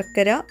കുറച്ച്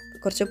ശർക്കര,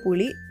 കുറച്ച്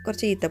പുളി,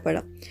 കുറച്ച്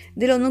ഈത്തപ്പഴം.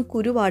 ഇതിലൊന്നും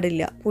കുരു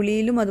പാടില്ല.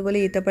 പുളിയിലും അതുപോലെ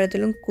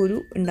ഈത്തപ്പഴത്തിലും കുരു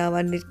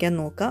ഉണ്ടാവാതിരിക്കാൻ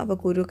നോക്കുക. അപ്പോൾ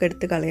കുരുവൊക്കെ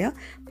എടുത്ത് കളയുക.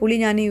 പുളി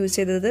ഞാൻ യൂസ്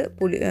ചെയ്തത്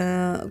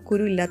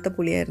കുരു ഇല്ലാത്ത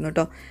പുളിയായിരുന്നു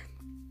കേട്ടോ.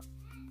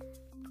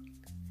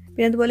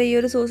 പിന്നെ അതുപോലെ ഈ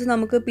ഒരു സോസ്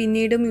നമുക്ക്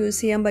പിന്നീടും യൂസ്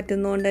ചെയ്യാൻ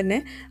പറ്റുന്നതുകൊണ്ട് തന്നെ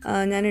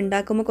ഞാൻ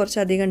ഉണ്ടാക്കുമ്പോൾ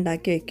കുറച്ചധികം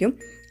ഉണ്ടാക്കി വയ്ക്കും.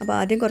 അപ്പോൾ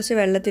ആദ്യം കുറച്ച്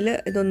വെള്ളത്തിൽ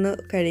ഇതൊന്ന്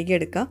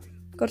കഴുകിയെടുക്കാം.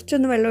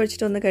 കുറച്ചൊന്ന് വെള്ളം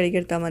ഒഴിച്ചിട്ട് ഒന്ന്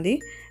കഴുകിയെടുത്താൽ മതി.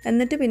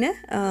 എന്നിട്ട് പിന്നെ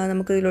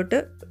നമുക്കിതിലോട്ട്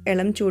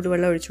ഇളം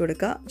ചൂടുവെള്ളം ഒഴിച്ചു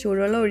കൊടുക്കുക.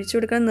 ചൂടുവെള്ളം ഒഴിച്ചു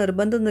കൊടുക്കാൻ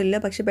നിർബന്ധമൊന്നുമില്ല,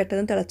 പക്ഷേ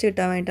പെട്ടെന്ന് തിളച്ച്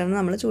കിട്ടാൻ വേണ്ടിയിട്ടാണ്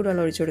നമ്മൾ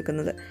ചൂടുവെള്ളം ഒഴിച്ചു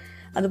കൊടുക്കുന്നത്.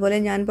 അതുപോലെ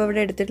ഞാനിപ്പോൾ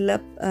ഇവിടെ എടുത്തിട്ടുള്ള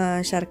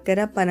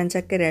ശർക്കര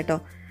പനഞ്ചക്കര കേട്ടോ.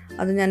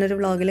 അത് ഞാനൊരു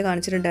വ്ളോഗിൽ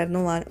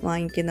കാണിച്ചിട്ടുണ്ടായിരുന്നു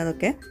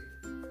വാങ്ങിക്കുന്നതൊക്കെ.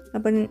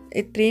 അപ്പം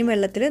ഇത്രയും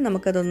വെള്ളത്തിൽ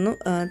നമുക്കതൊന്ന്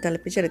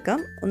തിളപ്പിച്ചെടുക്കാം.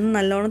 ഒന്ന്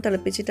നല്ലോണം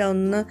തിളപ്പിച്ചിട്ട്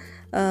അതൊന്ന്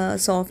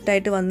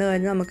സോഫ്റ്റായിട്ട് വന്നു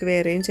കഴിഞ്ഞാൽ നമുക്ക്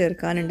വേറെയും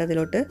ചേർക്കാനുണ്ട്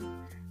അതിലോട്ട്.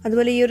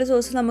 അതുപോലെ ഈ ഒരു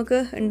സോസ് നമുക്ക്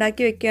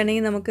ഉണ്ടാക്കി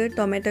വെക്കുകയാണെങ്കിൽ നമുക്ക്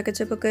ടൊമാറ്റോ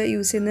കെച്ചപ്പൊക്കെ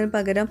യൂസ് ചെയ്യുന്നതിന്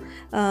പകരം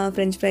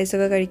ഫ്രഞ്ച്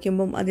ഫ്രൈസൊക്കെ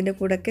കഴിക്കുമ്പം അതിൻ്റെ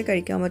കൂടെയൊക്കെ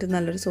കഴിക്കാൻ പറ്റുന്ന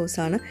നല്ലൊരു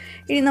സോസാണ്.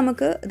 ഇനി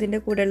നമുക്ക് ഇതിൻ്റെ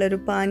കൂടെയുള്ളൊരു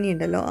പാനി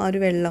ഉണ്ടല്ലോ, ആ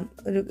ഒരു വെള്ളം,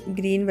 ഒരു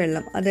ഗ്രീൻ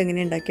വെള്ളം,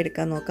 അതെങ്ങനെ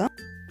ഉണ്ടാക്കിയെടുക്കാൻ നോക്കാം.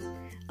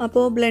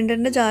 അപ്പോൾ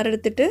ബ്ലെൻഡറിൻ്റെ ജാർ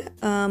എടുത്തിട്ട്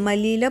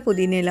മല്ലിയില,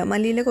 പുതിനയില,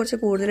 മല്ലിയില കുറച്ച്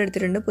കൂടുതൽ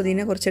എടുത്തിട്ടുണ്ട്,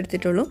 പുതിന കുറച്ച്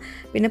എടുത്തിട്ടുള്ളൂ.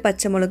 പിന്നെ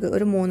പച്ചമുളക്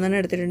ഒരു 3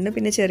 എടുത്തിട്ടുണ്ട്.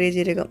 പിന്നെ ചെറിയ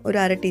ജീരകം ഒരു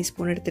 1/2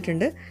 ടീസ്പൂൺ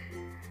എടുത്തിട്ടുണ്ട്.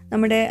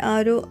 നമ്മുടെ ആ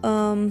ഒരു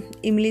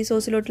ഇംലി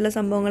സോസിലോട്ടുള്ള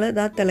സംഭവങ്ങൾ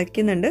ഇതാ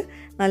തിളയ്ക്കുന്നുണ്ട്.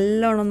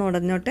 നല്ലോണം ഒന്ന്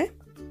ഉടഞ്ഞോട്ടെ.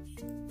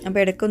 അപ്പോൾ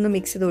ഇടയ്ക്കൊന്ന്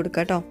മിക്സ് ചെയ്ത്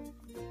കൊടുക്കാം കേട്ടോ.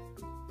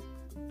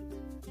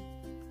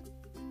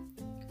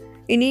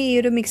 ഇനി ഈ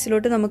ഒരു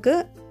മിക്സിലോട്ട് നമുക്ക്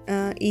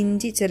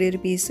ഇഞ്ചി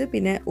ചെറിയൊരു പീസ്,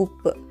 പിന്നെ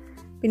ഉപ്പ്,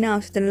 പിന്നെ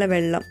ആവശ്യത്തിനുള്ള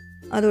വെള്ളം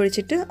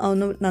അതൊഴിച്ചിട്ട്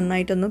അതൊന്ന്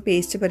നന്നായിട്ടൊന്ന്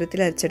പേസ്റ്റ് പരുത്തിൽ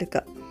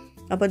അരച്ചെടുക്കുക.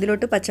 അപ്പോൾ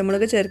ഇതിലോട്ട്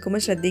പച്ചമുളക്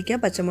ചേർക്കുമ്പോൾ ശ്രദ്ധിക്കുക.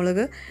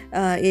 പച്ചമുളക്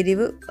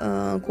എരിവ്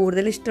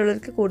കൂടുതൽ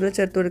ഇഷ്ടമുള്ളവർക്ക് കൂടുതൽ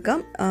ചേർത്ത് കൊടുക്കാം.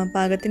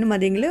 പാകത്തിന്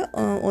മതിയെങ്കിൽ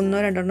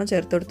 1-2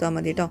 ചേർത്ത് കൊടുത്താൽ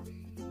മതി കേട്ടോ.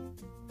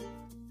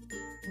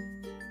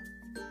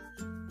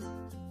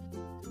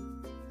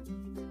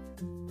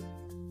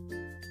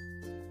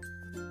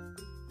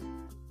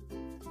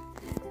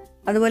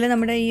 അതുപോലെ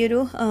നമ്മുടെ ഈ ഒരു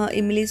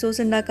ഇംലി സോസ്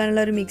ഉണ്ടാക്കാനുള്ള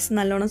ഒരു മിക്സ്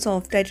നല്ലോണം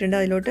സോഫ്റ്റ് ആയിട്ടുണ്ട്.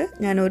 അതിലോട്ട്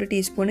ഞാൻ 1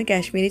 ടീസ്പൂൺ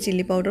കാശ്മീരി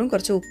ചില്ലി പൗഡറും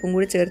കുറച്ച് ഉപ്പും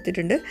കൂടി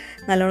ചേർത്തിട്ടുണ്ട്.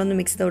 നല്ലോണം ഒന്ന്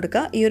മിക്സ് ചെയ്ത്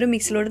കൊടുക്കുക. ഈ ഒരു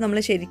മിക്സിലോട്ട് നമ്മൾ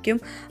ശരിക്കും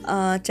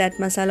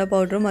ചാറ്റ് മസാല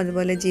പൗഡറും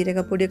അതുപോലെ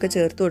ജീരകപ്പൊടിയൊക്കെ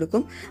ചേർത്ത്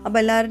കൊടുക്കും. അപ്പോൾ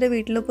എല്ലാവരുടെ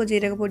വീട്ടിലും ഇപ്പോൾ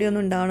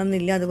ജീരകപ്പൊടിയൊന്നും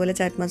ഉണ്ടാവണമെന്നില്ല, അതുപോലെ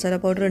ചാറ്റ് മസാല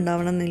പൗഡർ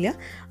ഉണ്ടാവണമെന്നില്ല.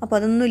 അപ്പോൾ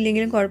അതൊന്നും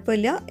ഇല്ലെങ്കിലും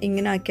കുഴപ്പമില്ല,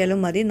 ഇങ്ങനെ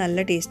ആക്കിയാലും മതി.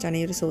 നല്ല ടേസ്റ്റാണ്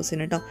ഈ ഒരു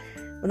സോസിന് കേട്ടോ.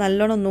 അപ്പോൾ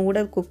നല്ലോണം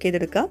ഒന്നുകൂടെ കുക്ക്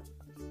ചെയ്തെടുക്കുക.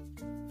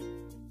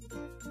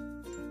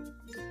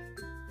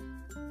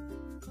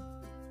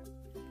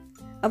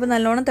 അപ്പോൾ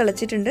നല്ലോണം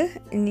തിളച്ചിട്ടുണ്ട്.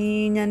 ഇനി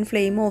ഞാൻ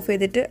ഫ്ലെയിം ഓഫ്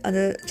ചെയ്തിട്ട് അത്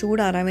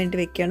ചൂടാറാൻ വേണ്ടി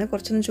വെക്കുകയാണ്.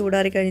 കുറച്ചൊന്ന്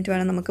ചൂടാറി കഴിഞ്ഞിട്ട്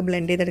വേണം നമുക്ക്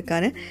ബ്ലെൻഡ്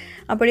ചെയ്തെടുക്കാൻ.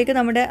 അപ്പോഴേക്ക്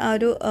നമ്മുടെ ആ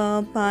ഒരു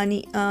പാനി,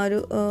 ആ ഒരു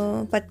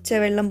പച്ച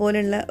വെള്ളം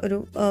പോലെയുള്ള ഒരു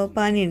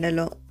പാനി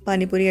ഉണ്ടല്ലോ,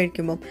 പാനിപ്പൂരി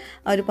കഴിക്കുമ്പം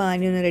ആ ഒരു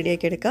പാനി ഒന്ന്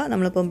റെഡിയാക്കി എടുക്കുക.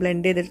 നമ്മളിപ്പം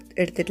ബ്ലെൻഡ് ചെയ്ത്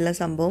എടുത്തിട്ടുള്ള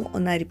സംഭവം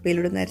ഒന്ന്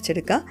അരിപ്പയിലൂടെ ഒന്ന്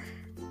അരച്ചെടുക്കുക.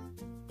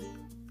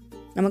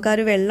 നമുക്കാ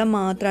ഒരു വെള്ളം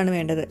മാത്രമാണ്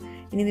വേണ്ടത്.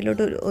 ഇനി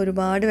ഇതിലോട്ട്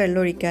ഒരുപാട്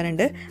വെള്ളം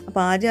ഒഴിക്കാനുണ്ട്.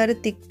 അപ്പോൾ ആദ്യം ആ ഒരു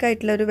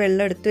തിക്കായിട്ടുള്ള ഒരു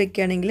വെള്ളം എടുത്ത്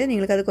വെക്കുകയാണെങ്കിൽ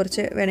നിങ്ങൾക്കത്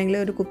കുറച്ച് വേണമെങ്കിൽ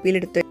ഒരു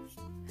കുപ്പിയിലെടുത്ത്,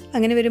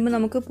 അങ്ങനെ വരുമ്പോൾ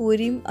നമുക്ക്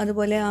പൂരിയും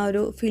അതുപോലെ ആ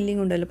ഒരു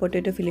ഫില്ലിംഗ് ഉണ്ടല്ലോ,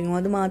 പൊട്ടാറ്റോ ഫില്ലിങ്ങും,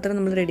 അത് മാത്രം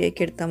നമ്മൾ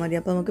റെഡിയാക്കി എടുത്താൽ മതി.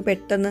 അപ്പോൾ നമുക്ക്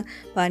പെട്ടെന്ന്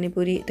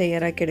പാനിപ്പൂരി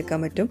തയ്യാറാക്കി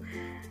എടുക്കാൻ പറ്റും.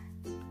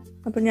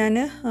 അപ്പോൾ ഞാൻ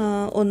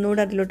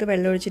ഒന്നുകൂടെ അതിലോട്ട്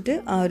വെള്ളം ഒഴിച്ചിട്ട്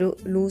ആ ഒരു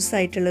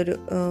ലൂസായിട്ടുള്ളൊരു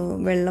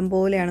വെള്ളം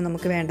പോലെയാണ്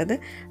നമുക്ക് വേണ്ടത്.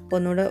 അപ്പോൾ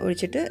ഒന്നുകൂടെ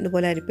ഒഴിച്ചിട്ട്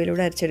ഇതുപോലെ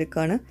അരിപ്പയിലൂടെ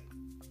അരച്ചെടുക്കുകയാണ്.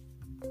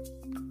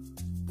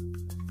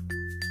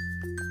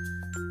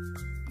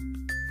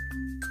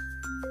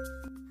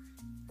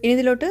 ഇനി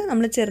ഇതിലോട്ട്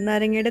നമ്മൾ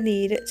ചെറുനാരങ്ങയുടെ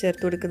നീര്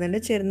ചേർത്ത് കൊടുക്കുന്നുണ്ട്.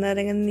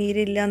 ചെറുനാരങ്ങ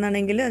നീരില്ല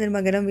എന്നാണെങ്കിൽ അതിന്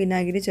പകരം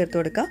വിനാഗിരി ചേർത്ത്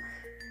കൊടുക്കുക.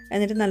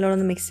 എന്നിട്ട് നല്ലോണം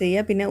ഒന്ന് മിക്സ്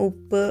ചെയ്യുക. പിന്നെ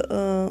ഉപ്പ്,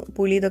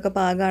 പുളി ഇതൊക്കെ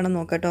പാകമാണെന്ന്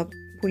നോക്കാം കേട്ടോ.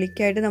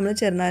 പുളിക്കായിട്ട് നമ്മൾ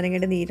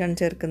ചെറുനാരങ്ങയുടെ നീരാണ്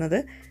ചേർക്കുന്നത്.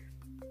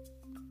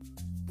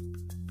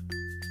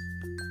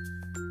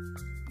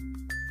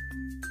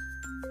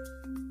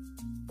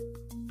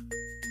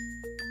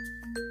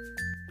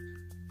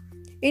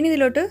 ഇനി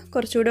ഇതിലോട്ട്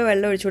കുറച്ചുകൂടെ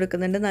വെള്ളം ഒഴിച്ചു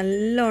കൊടുക്കുന്നുണ്ട്.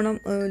 നല്ലോണം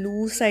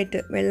ലൂസായിട്ട്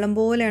വെള്ളം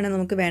പോലെയാണ്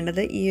നമുക്ക് വേണ്ടത്.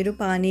 ഈ ഒരു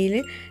പാനിയിൽ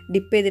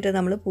ഡിപ്പ് ചെയ്തിട്ട്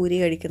നമ്മൾ പൂരി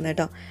കഴിക്കുന്നത്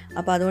കേട്ടോ.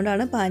 അപ്പോൾ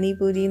അതുകൊണ്ടാണ്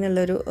പാനിപൂരി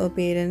എന്നുള്ളൊരു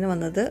പേരിന്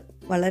വന്നത്.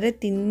 വളരെ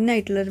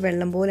തിന്നായിട്ടുള്ളൊരു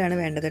വെള്ളം പോലെയാണ്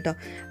വേണ്ടത് കേട്ടോ.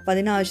 അപ്പോൾ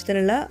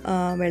അതിനാവശ്യത്തിനുള്ള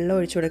വെള്ളം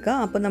ഒഴിച്ചു കൊടുക്കുക.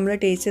 അപ്പോൾ നമ്മൾ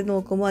ടേസ്റ്റ് ചെയ്ത്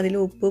നോക്കുമ്പോൾ അതിൽ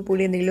ഉപ്പ്,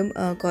 പുളി എന്തെങ്കിലും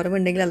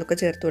കുറവുണ്ടെങ്കിൽ അതൊക്കെ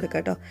ചേർത്ത് കൊടുക്കുക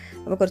കേട്ടോ.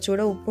 അപ്പോൾ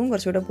കുറച്ചുകൂടെ ഉപ്പും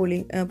കുറച്ചുകൂടെ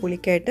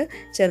പുളിക്കായിട്ട്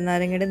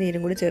ചെറുനാരങ്ങയുടെ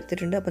നീരും കൂടി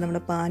ചേർത്തിട്ടുണ്ട്. അപ്പോൾ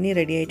നമ്മുടെ പാനി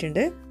റെഡി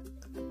ആയിട്ടുണ്ട്.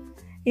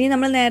 ഇനി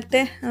നമ്മൾ നേരത്തെ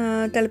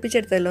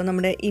തിളപ്പിച്ചെടുത്തല്ലോ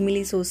നമ്മുടെ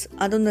ഇമിലി സോസ്,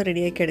 അതൊന്ന്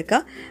റെഡിയാക്കി എടുക്കുക.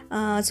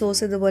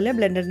 സോസ് ഇതുപോലെ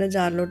ബ്ലെൻഡറിൻ്റെ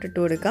ജാറിലോട്ട് ഇട്ട്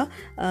കൊടുക്കുക.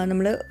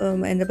 നമ്മൾ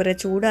എന്താ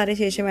പറയുക, ചൂടാറിയ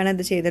ശേഷം വേണം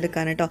ഇത്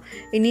ചെയ്തെടുക്കാൻ കേട്ടോ.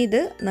 ഇനി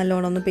ഇത്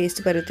നല്ലോണം ഒന്ന്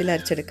പേസ്റ്റ് പരുവത്തിൽ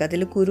അരച്ചെടുക്കുക.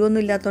 അതിൽ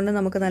കുരുവൊന്നും ഇല്ലാത്തതുകൊണ്ട്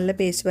നമുക്ക് നല്ല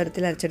പേസ്റ്റ്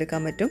പരുവത്തിൽ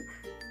അരച്ചെടുക്കാൻ പറ്റും.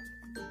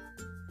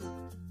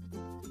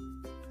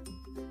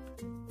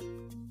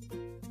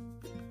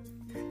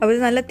 അപ്പോൾ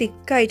ഇത് നല്ല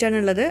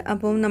തിക്കായിട്ടാണുള്ളത്.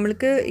 അപ്പം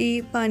നമ്മൾക്ക് ഈ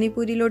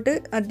പാനിപൂരിയിലോട്ട്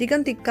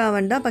അധികം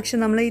തിക്കാവണ്ട, പക്ഷെ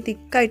നമ്മൾ ഈ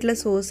തിക്കായിട്ടുള്ള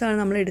സോസാണ്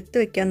നമ്മൾ എടുത്ത്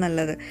വെക്കാൻ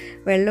നല്ലത്,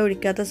 വെള്ളം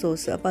ഒഴിക്കാത്ത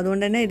സോസ്. അപ്പോൾ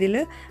അതുകൊണ്ട് തന്നെ ഇതിൽ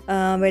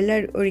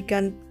വെള്ളം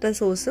ഒഴിക്കാത്ത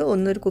സോസ്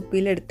ഒന്നൊരു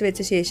കുപ്പിയിൽ എടുത്ത്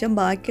വെച്ച ശേഷം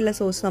ബാക്കിയുള്ള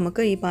സോസ്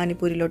നമുക്ക് ഈ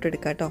പാനിപൂരിയിലോട്ട്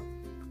എടുക്കാം കേട്ടോ.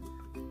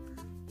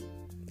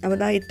 അപ്പോൾ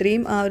ദാ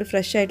ഇത്രയും ആ ഒരു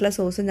ഫ്രഷ് ആയിട്ടുള്ള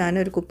സോസ്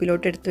ഞാൻ ഒരു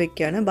കുപ്പിയിലോട്ട് എടുത്ത്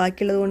വെക്കുകയാണ്.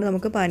 ബാക്കിയുള്ളത് കൊണ്ട്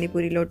നമുക്ക്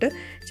പാനിപൂരിയിലോട്ട്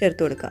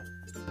ചേർത്ത് കൊടുക്കാം.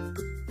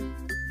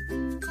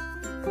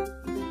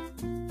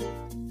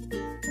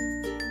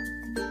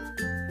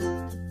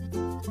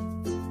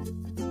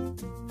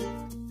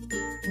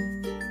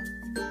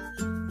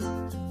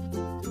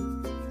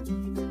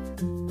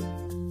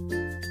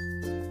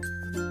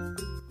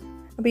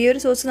 അപ്പോൾ ഈ ഒരു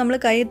സോസ് നമ്മൾ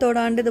കൈ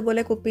തൊടാണ്ട്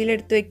ഇതുപോലെ കുപ്പിയിൽ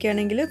എടുത്ത്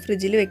വെക്കുകയാണെങ്കിൽ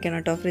ഫ്രിഡ്ജിൽ വെക്കണം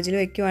കേട്ടോ. ഫ്രിഡ്ജിൽ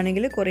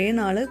വെക്കുകയാണെങ്കിൽ കുറേ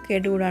നാൾ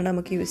കേടുകൂടാണ്ട്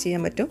നമുക്ക് യൂസ്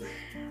ചെയ്യാൻ പറ്റും.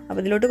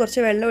 അപ്പോൾ ഇതിലോട്ട്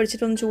കുറച്ച് വെള്ളം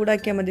ഒഴിച്ചിട്ടൊന്ന്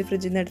ചൂടാക്കിയാൽ മതി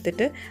ഫ്രിഡ്ജിൽ നിന്ന്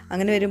എടുത്തിട്ട്.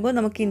 അങ്ങനെ വരുമ്പോൾ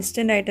നമുക്ക്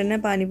ഇൻസ്റ്റൻ്റ് ആയിട്ട് തന്നെ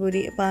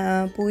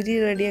പൂരി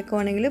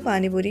റെഡിയാക്കുവാണെങ്കിൽ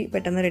പാനിപൂരി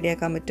പെട്ടെന്ന്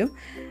റെഡിയാക്കാൻ പറ്റും.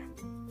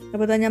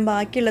 അപ്പോൾ അതാ ഞാൻ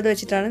ബാക്കിയുള്ളത്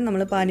വെച്ചിട്ടാണ്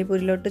നമ്മൾ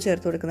പാനിപൂരിയിലോട്ട്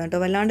ചേർത്ത് കൊടുക്കുന്നത്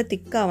കേട്ടോ. വല്ലാണ്ട്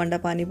തിക്കാവണ്ട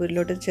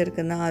പാനിപൂരിയിലോട്ട്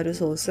ചേർക്കുന്ന ആ ഒരു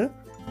സോസ്.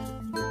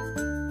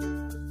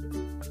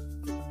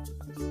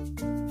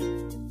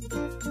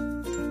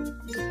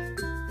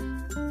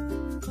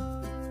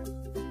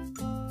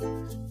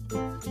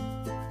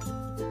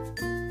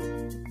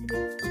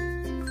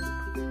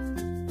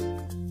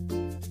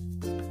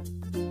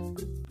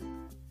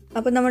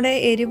 അപ്പോൾ നമ്മുടെ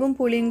എരിവും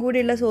പുളിയും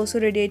കൂടിയുള്ള സോസ്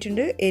റെഡി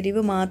ആയിട്ടുണ്ട്.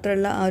 എരിവ്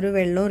മാത്രമുള്ള ആ ഒരു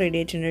വെള്ളവും റെഡി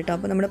ആയിട്ടുണ്ട് കേട്ടോ.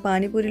 അപ്പോൾ നമ്മുടെ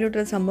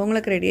പാനിപൂരിയിലോട്ടുള്ള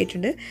സംഭവങ്ങളൊക്കെ റെഡി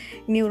ആയിട്ടുണ്ട്.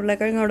 ഇനി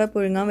ഉരുളക്കിഴങ്ങ് അവിടെ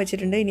പുഴുങ്ങാൻ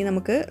വെച്ചിട്ടുണ്ട്. ഇനി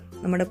നമുക്ക്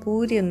നമ്മുടെ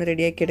പൂരി ഒന്ന്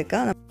റെഡിയാക്കി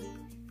എടുക്കാം.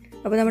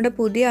 അപ്പോൾ നമ്മുടെ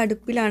പുതിയ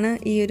അടുപ്പിലാണ്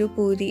ഈ ഒരു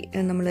പൂരി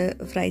നമ്മൾ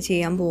ഫ്രൈ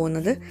ചെയ്യാൻ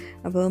പോകുന്നത്.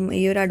 അപ്പം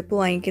ഈ ഒരു അടുപ്പ്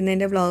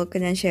വാങ്ങിക്കുന്നതിൻ്റെ വ്ളോഗൊക്കെ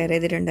ഞാൻ ഷെയർ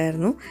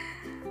ചെയ്തിട്ടുണ്ടായിരുന്നു.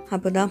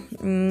 അപ്പോൾ ഇതാ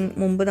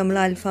മുമ്പ് നമ്മൾ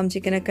അൽഫാം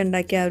ചിക്കനൊക്കെ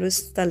ഉണ്ടാക്കിയ ആ ഒരു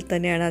സ്ഥലത്ത്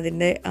തന്നെയാണ്,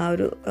 അതിൻ്റെ ആ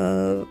ഒരു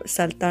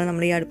സ്ഥലത്താണ്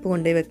നമ്മൾ ഈ അടുപ്പ്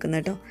കൊണ്ടുപോയി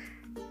വെക്കുന്നത് കേട്ടോ.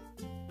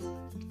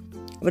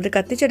 അപ്പോൾ ഇത്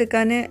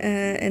കത്തിച്ചെടുക്കാൻ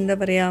എന്താ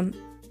പറയുക,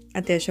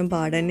 അത്യാവശ്യം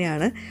പാട്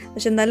തന്നെയാണ്.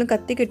 പക്ഷെ എന്തായാലും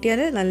കത്തി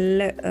കിട്ടിയാൽ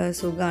നല്ല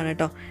സുഖമാണ്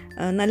കേട്ടോ.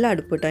 നല്ല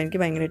അടുപ്പ് കേട്ടോ, എനിക്ക്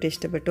ഭയങ്കരമായിട്ട്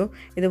ഇഷ്ടപ്പെട്ടു.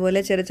 ഇതുപോലെ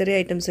ചെറിയ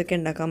ചെറിയ ഐറ്റംസൊക്കെ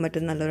ഉണ്ടാക്കാൻ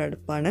പറ്റുന്ന നല്ലൊരു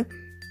അടുപ്പാണ്.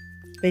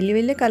 വലിയ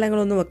വലിയ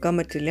കലങ്ങളൊന്നും വെക്കാൻ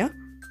പറ്റില്ല,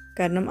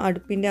 കാരണം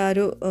അടുപ്പിൻ്റെ ആ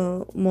ഒരു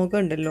മുഖം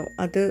ഉണ്ടല്ലോ,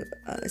 അത്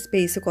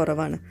സ്പേസ്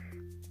കുറവാണ്.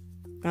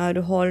 ആ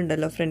ഒരു ഹോൾ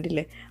ഉണ്ടല്ലോ ഫ്രണ്ടിൽ,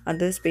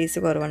 അത് സ്പേസ്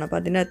കുറവാണ്. അപ്പോൾ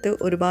അതിനകത്ത്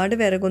ഒരുപാട്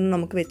വിറകൊന്നും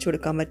നമുക്ക് വെച്ച്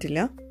കൊടുക്കാൻ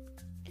പറ്റില്ല.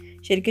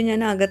 ശരിക്കും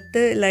ഞാൻ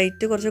അകത്ത്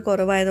ലൈറ്റ് കുറച്ച്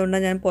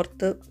കുറവായതുകൊണ്ടാണ് ഞാൻ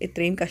പുറത്ത്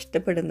ഇത്രയും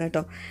കഷ്ടപ്പെടുന്നത്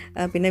കേട്ടോ.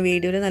 പിന്നെ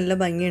വീഡിയോയിൽ നല്ല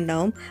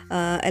ഭംഗിയുണ്ടാവും.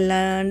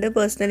 അല്ലാണ്ട്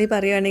പേഴ്സണലി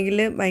പറയുകയാണെങ്കിൽ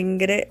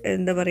ഭയങ്കര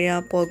എന്താ പറയുക,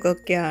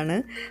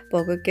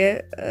 പുകയൊക്കെ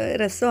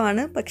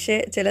രസമാണ്. പക്ഷേ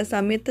ചില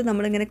സമയത്ത്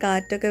നമ്മളിങ്ങനെ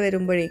കാറ്റൊക്കെ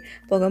വരുമ്പോഴേ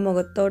പുക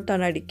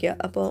മുഖത്തോട്ടാണ് അടിക്കുക.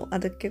 അപ്പോൾ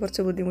അതൊക്കെ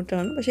കുറച്ച്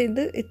ബുദ്ധിമുട്ടാണ്. പക്ഷേ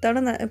ഇത്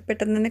ഇത്തവണ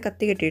പെട്ടെന്ന് തന്നെ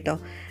കത്തി കിട്ടി കേട്ടോ.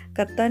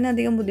 കത്താൻ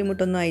അധികം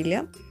ബുദ്ധിമുട്ടൊന്നും ആയില്ല.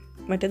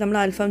 മറ്റേ നമ്മൾ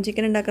അൽഫാം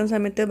ചിക്കൻ ഉണ്ടാക്കുന്ന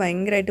സമയത്ത്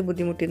ഭയങ്കരമായിട്ട്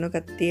ബുദ്ധിമുട്ടിയിരുന്നു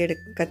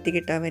കത്തി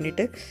കിട്ടാൻ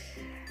വേണ്ടിയിട്ട്.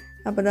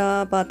 അപ്പോൾ ഇതാ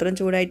പാത്രം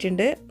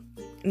ചൂടായിട്ടുണ്ട്.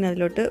 ഇനി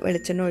അതിലോട്ട്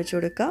വെളിച്ചെണ്ണ ഒഴിച്ചു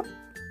കൊടുക്കാം.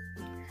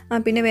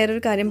 പിന്നെ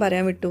വേറൊരു കാര്യം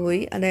പറയാൻ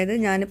വിട്ടുപോയി. അതായത്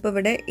ഞാനിപ്പോൾ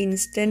ഇവിടെ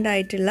ഇൻസ്റ്റൻ്റ്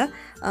ആയിട്ടുള്ള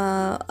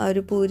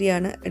ഒരു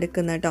പൂരിയാണ്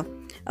എടുക്കുന്നത് കേട്ടോ.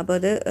 അപ്പോൾ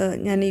അത്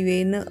ഞാൻ UAE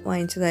നിന്ന്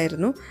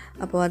വാങ്ങിച്ചതായിരുന്നു.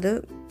 അപ്പോൾ അത്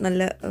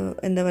നല്ല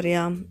എന്താ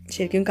പറയുക,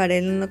 ശരിക്കും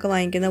കടയിൽ നിന്നൊക്കെ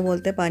വാങ്ങിക്കുന്ന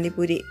പോലത്തെ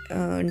പാനിപൂരി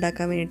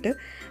ഉണ്ടാക്കാൻ വേണ്ടിയിട്ട്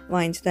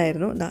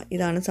വാങ്ങിച്ചതായിരുന്നു.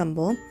 ഇതാണ്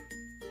സംഭവം.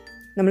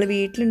 നമ്മൾ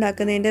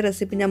വീട്ടിലുണ്ടാക്കുന്നതിൻ്റെ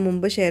റെസിപ്പി ഞാൻ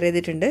മുമ്പ് ഷെയർ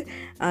ചെയ്തിട്ടുണ്ട്.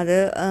 അത്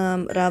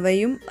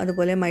റവയും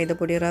അതുപോലെ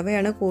മൈദപ്പൊടി.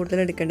 റവയാണ് കൂടുതൽ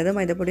എടുക്കേണ്ടത്.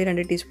 മൈദപ്പൊടി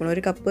 2 ടീസ്പൂൺ.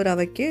 ഒരു കപ്പ്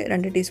റവയ്ക്ക്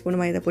 2 ടീസ്പൂൺ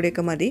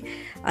മൈദപ്പൊടിയൊക്കെ മതി.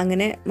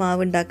 അങ്ങനെ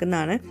മാവ്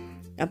ഉണ്ടാക്കുന്നതാണ്.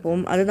 അപ്പം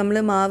അത് നമ്മൾ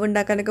മാവ്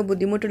ഉണ്ടാക്കാനൊക്കെ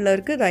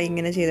ബുദ്ധിമുട്ടുള്ളവർക്ക്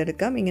ഇങ്ങനെ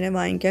ചെയ്തെടുക്കാം. ഇങ്ങനെ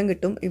വാങ്ങിക്കാൻ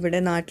കിട്ടും.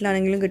 ഇവിടെ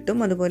നാട്ടിലാണെങ്കിലും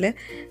കിട്ടും, അതുപോലെ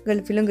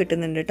ഗൾഫിലും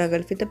കിട്ടുന്നുണ്ട് കേട്ടോ.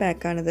 ഗൾഫിലത്തെ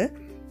പാക്കാണിത്.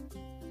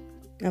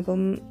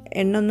 അപ്പം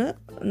എണ്ണ ഒന്ന്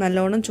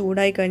നല്ലോണം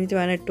ചൂടായി കഴിഞ്ഞിട്ട്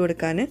വേണം ഇട്ട്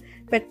കൊടുക്കാൻ.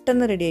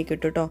 പെട്ടെന്ന് റെഡിയായി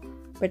കിട്ടും കേട്ടോ.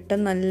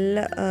 പെട്ടെന്ന് നല്ല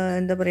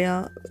എന്താ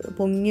പറയുക,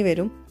 പൊങ്ങി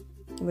വരും.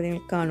 അപ്പോൾ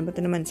നിങ്ങൾക്ക് കാണുമ്പോൾ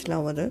തന്നെ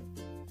മനസ്സിലാവും അത്.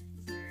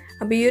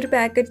 അപ്പോൾ ഈ ഒരു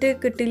പാക്കറ്റ്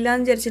കിട്ടില്ല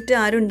എന്ന് വിചാരിച്ചിട്ട്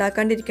ആരും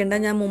ഉണ്ടാക്കാണ്ടിരിക്കേണ്ട.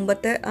 ഞാൻ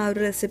മുമ്പത്തെ ആ ഒരു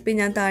റെസിപ്പി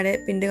ഞാൻ താഴെ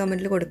പിൻ്റെ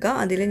കമൻറ്റിൽ കൊടുക്കാം.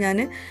 അതിൽ ഞാൻ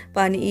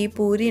ഈ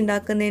പൂരി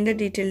ഉണ്ടാക്കുന്നതിൻ്റെ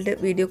ഡീറ്റെയിൽഡ്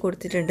വീഡിയോ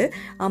കൊടുത്തിട്ടുണ്ട്.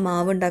 ആ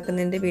മാവ്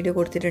ഉണ്ടാക്കുന്നതിൻ്റെ വീഡിയോ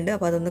കൊടുത്തിട്ടുണ്ട്.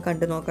 അപ്പോൾ അതൊന്ന്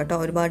കണ്ടു നോക്കാം കേട്ടോ.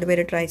 ഒരുപാട്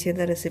പേര് ട്രൈ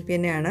ചെയ്ത റെസിപ്പി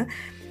തന്നെയാണ്.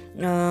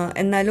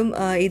 എന്നാലും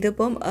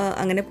ഇതിപ്പം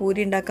അങ്ങനെ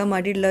പൂരി ഉണ്ടാക്കാൻ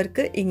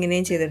മടിയുള്ളവർക്ക്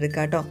ഇങ്ങനെയും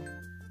ചെയ്തെടുക്കാം കേട്ടോ.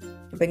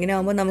 അപ്പോൾ ഇങ്ങനെ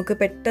ആകുമ്പോൾ നമുക്ക്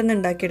പെട്ടെന്ന്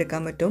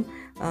ഉണ്ടാക്കിയെടുക്കാൻ പറ്റും.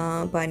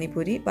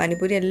 പാനിപൂരി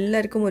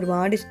എല്ലാവർക്കും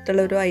ഒരുപാട്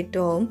ഇഷ്ടമുള്ള ഒരു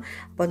ഐറ്റം ആവും.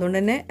 അപ്പോൾ അതുകൊണ്ട്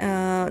തന്നെ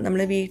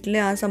നമ്മൾ വീട്ടിൽ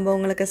ആ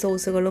സംഭവങ്ങളൊക്കെ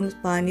സോസുകളും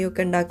പാനിയും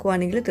ഒക്കെ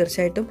ഉണ്ടാക്കുവാണെങ്കിൽ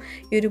തീർച്ചയായിട്ടും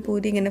ഈ ഒരു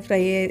പൂരി ഇങ്ങനെ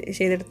ഫ്രൈ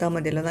ചെയ്തെടുത്താൽ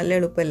മതിയല്ലോ. നല്ല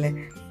എളുപ്പമല്ലേ.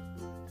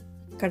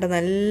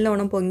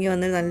 നല്ലോണം പൊങ്ങി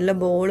വന്ന് നല്ല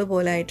ബോൾ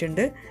പോലെ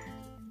ആയിട്ടുണ്ട്.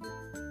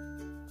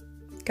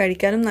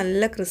 കഴിക്കാനും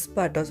നല്ല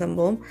ക്രിസ്പാട്ടോ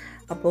സംഭവം.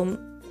 അപ്പം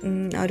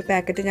ആ ഒരു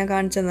പാക്കറ്റ് ഞാൻ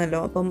കാണിച്ചു തന്നല്ലോ.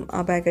 അപ്പം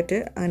ആ പാക്കറ്റ്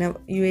അങ്ങനെ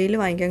UAE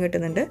വാങ്ങിക്കാൻ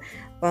കിട്ടുന്നുണ്ട്.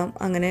 അപ്പം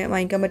അങ്ങനെ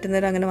വാങ്ങിക്കാൻ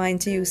പറ്റുന്നവർ അങ്ങനെ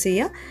വാങ്ങിച്ച് യൂസ്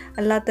ചെയ്യുക.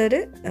 അല്ലാത്തവർ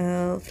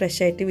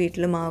ഫ്രഷായിട്ട്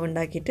വീട്ടിൽ മാവ്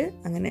ഉണ്ടാക്കിയിട്ട്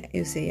അങ്ങനെ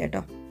യൂസ് ചെയ്യുക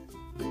കേട്ടോ.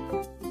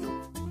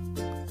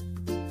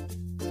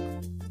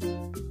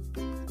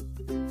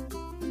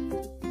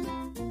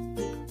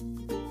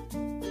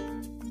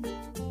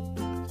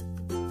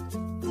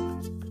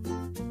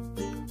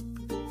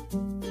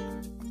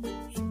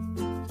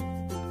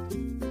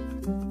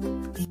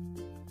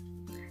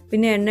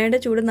 പിന്നെ എണ്ണയുടെ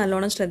ചൂട്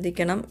നല്ലോണം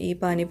ശ്രദ്ധിക്കണം ഈ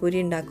പാനിപൂരി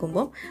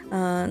ഉണ്ടാക്കുമ്പോൾ.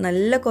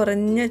 നല്ല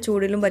കുറഞ്ഞ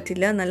ചൂടിലും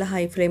പറ്റില്ല, നല്ല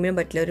ഹൈ ഫ്ലെയിമിലും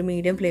പറ്റില്ല. ഒരു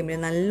മീഡിയം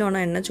ഫ്ലെയിമിൽ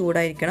നല്ലോണം എണ്ണ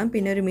ചൂടായിരിക്കണം.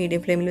 പിന്നെ ഒരു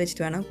മീഡിയം ഫ്ലെയിമിൽ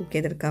വെച്ചിട്ട് വേണം കുക്ക്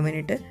ചെയ്തെടുക്കാൻ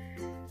വേണ്ടിയിട്ട്.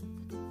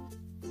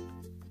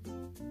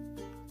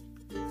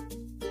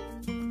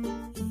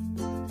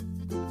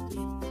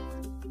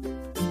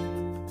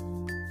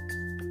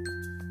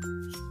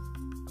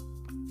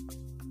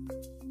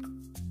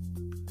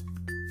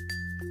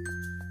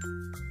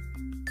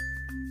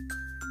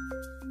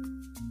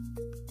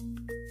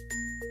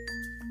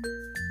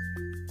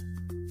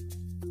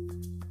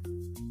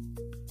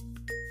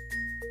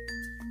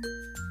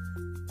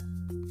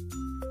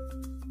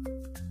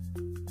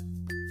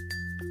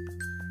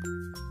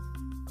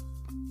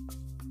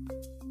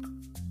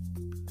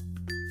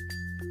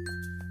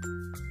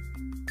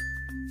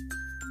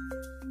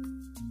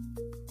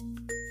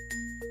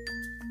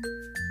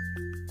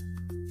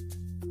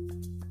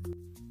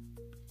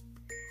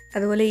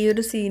 അതുപോലെ ഈ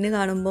ഒരു സീന്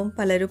കാണുമ്പം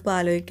പലരും ഇപ്പോൾ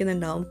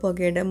ആലോചിക്കുന്നുണ്ടാവും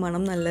പുകയുടെ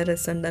മണം നല്ല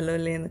രസമുണ്ടല്ലോ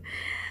അല്ലേന്ന്.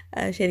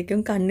 ശരിക്കും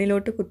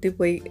കണ്ണിലോട്ട്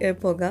കുത്തിപ്പോയി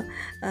പുക.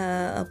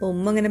 അപ്പോൾ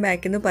ഉമ്മ അങ്ങനെ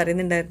ബാക്കിൽ നിന്ന്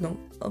പറയുന്നുണ്ടായിരുന്നു.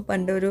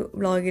 പണ്ടൊരു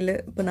വ്ളോഗിൽ,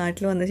 ഇപ്പോൾ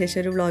നാട്ടിൽ വന്ന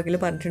ശേഷം ഒരു വ്ളോഗിൽ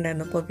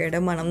പറഞ്ഞിട്ടുണ്ടായിരുന്നു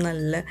പുകയുടെ മണം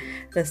നല്ല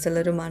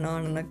രസമുള്ളൊരു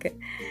മണമാണെന്നൊക്കെ.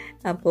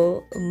 അപ്പോൾ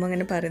ഉമ്മ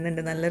അങ്ങനെ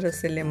പറയുന്നുണ്ട് നല്ല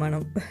രസമില്ലേ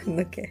മണം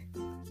എന്നൊക്കെ.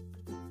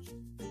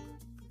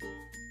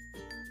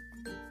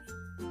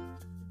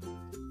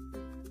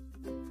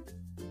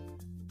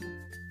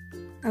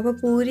 അപ്പോൾ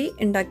പൂരി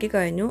ഉണ്ടാക്കി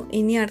കഴിഞ്ഞു.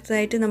 ഇനി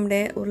അടുത്തതായിട്ട് നമ്മുടെ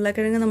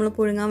ഉരുളക്കിഴങ്ങ് നമ്മൾ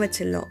പുഴുങ്ങാൻ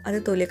വെച്ചല്ലോ, അത്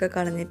തൊലിയൊക്കെ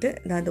കളഞ്ഞിട്ട്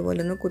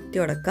അതുപോലെ ഒന്ന് കുത്തി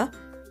ഉടക്കുക.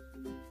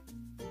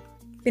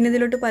 പിന്നെ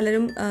ഇതിലോട്ട്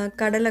പലരും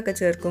കടലൊക്കെ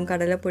ചേർക്കും,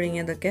 കടല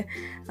പുഴുങ്ങിയതൊക്കെ.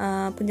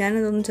 അപ്പോൾ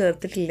ഞാനതൊന്നും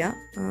ചേർത്തിട്ടില്ല.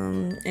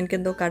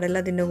 എനിക്കെന്തോ കടല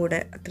അതിൻ്റെ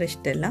കൂടെ അത്ര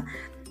ഇഷ്ടമല്ല.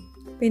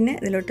 പിന്നെ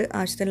ഇതിലോട്ട്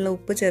ആവശ്യത്തിനുള്ള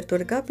ഉപ്പ് ചേർത്ത്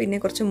കൊടുക്കുക. പിന്നെ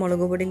കുറച്ച്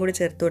മുളക് പൊടിയും കൂടി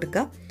ചേർത്ത്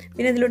കൊടുക്കുക.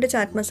 പിന്നെ ഇതിലോട്ട്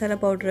ചാറ്റ് മസാല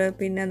പൗഡർ,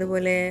 പിന്നെ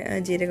അതുപോലെ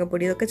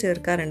ജീരകപ്പൊടി ഇതൊക്കെ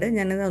ചേർക്കാറുണ്ട്.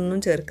 ഞാനതൊന്നും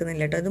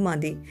ചേർക്കുന്നില്ല കേട്ടോ, അത്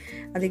മതി.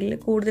 അതിൽ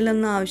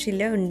കൂടുതലൊന്നും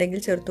ആവശ്യമില്ല,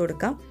 ഉണ്ടെങ്കിൽ ചേർത്ത്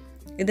കൊടുക്കാം.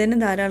 ഇത് തന്നെ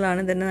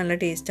ധാരാളമാണ്, ഇത് തന്നെ നല്ല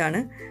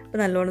ടേസ്റ്റാണ്. അപ്പോൾ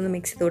നല്ലോണം ഒന്ന്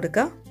മിക്സ് ചെയ്ത്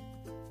കൊടുക്കുക.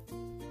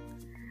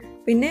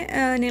 പിന്നെ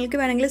നിങ്ങൾക്ക്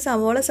വേണമെങ്കിൽ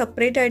സവോള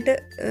സെപ്പറേറ്റ് ആയിട്ട്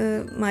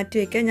മാറ്റി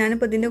വയ്ക്കുക.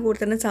 ഞാനിപ്പോൾ ഇതിൻ്റെ കൂടെ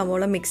തന്നെ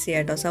സവോള മിക്സ്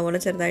ചെയ്യാം കേട്ടോ. സവോള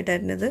ചെറുതായിട്ട്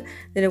അരിഞ്ഞത്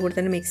ഇതിൻ്റെ കൂടെ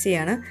തന്നെ മിക്സ്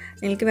ചെയ്യാണ്.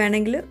 നിങ്ങൾക്ക്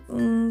വേണമെങ്കിൽ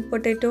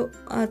പൊട്ടാറ്റോ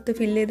അകത്ത്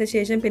ഫില്ല് ചെയ്ത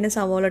ശേഷം പിന്നെ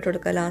സവോള ഇട്ട്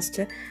കൊടുക്കുക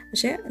ലാസ്റ്റ്.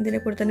 പക്ഷേ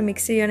ഇതിൻ്റെ കൂടെ തന്നെ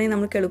മിക്സ് ചെയ്യുകയാണെങ്കിൽ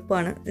നമുക്ക്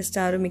എളുപ്പമാണ്.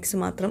 ജസ്റ്റ് ആ ഒരു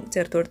മിക്സ് മാത്രം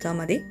ചേർത്ത് കൊടുത്താൽ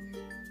മതി.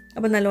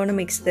 അപ്പോൾ നല്ലോണം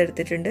മിക്സ്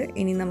ചെയ്തെടുത്തിട്ടുണ്ട്.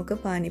 ഇനി നമുക്ക്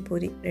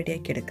പാനിപൂരി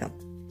റെഡിയാക്കി എടുക്കാം.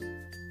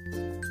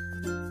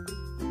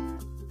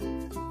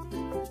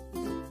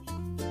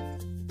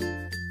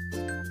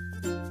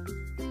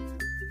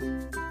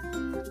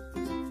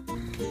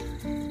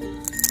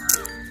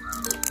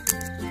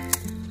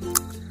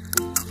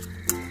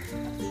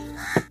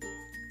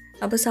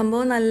 അപ്പോൾ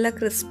സംഭവം നല്ല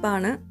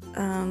ക്രിസ്പാണ്.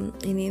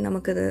 ഇനി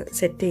നമുക്കിത്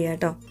സെറ്റ് ചെയ്യാം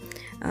കേട്ടോ.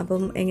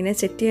 അപ്പം എങ്ങനെ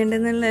സെറ്റ്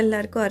ചെയ്യേണ്ടതെന്നുള്ള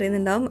എല്ലാവർക്കും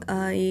അറിയുന്നുണ്ടാവും.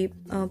 ഈ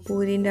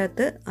പൂരീൻ്റെ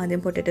അകത്ത്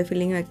ആദ്യം പൊട്ടാറ്റോ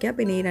ഫില്ലിങ് വയ്ക്കുക.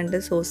 പിന്നെ ഈ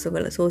 2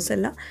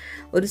 സോസല്ല,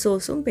 ഒരു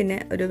സോസും പിന്നെ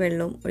ഒരു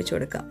വെള്ളവും ഒഴിച്ചു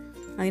കൊടുക്കുക.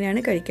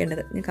 അങ്ങനെയാണ്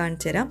കഴിക്കേണ്ടത്. ഞാൻ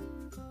കാണിച്ചു തരാം.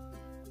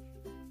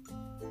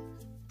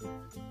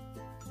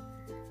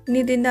 ഇനി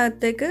ഇതിൻ്റെ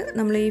അകത്തേക്ക്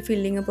നമ്മൾ ഈ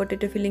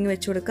പൊട്ടാറ്റോ ഫില്ലിങ്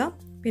വെച്ച് കൊടുക്കാം.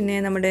 പിന്നെ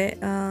നമ്മുടെ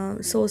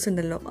സോസ്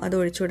ഉണ്ടല്ലോ അത്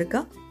ഒഴിച്ചു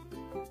കൊടുക്കുക.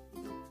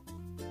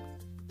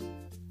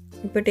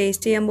 ഇപ്പോൾ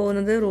ടേസ്റ്റ് ചെയ്യാൻ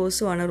പോകുന്നത്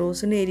റോസുമാണ്.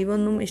 റോസിൻ്റെ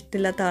എരിവൊന്നും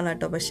ഇഷ്ടമില്ലാത്ത ആളാണ്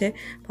കേട്ടോ. പക്ഷേ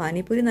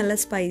പാനിപൂരി നല്ല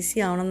സ്പൈസി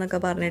ആവണം എന്നൊക്കെ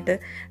പറഞ്ഞിട്ട്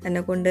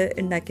എന്നെക്കൊണ്ട്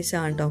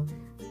ഉണ്ടാക്കിച്ചതാണ് കേട്ടോ.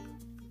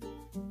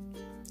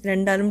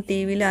 രണ്ടാളും ടി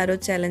വിയിൽ ആരോ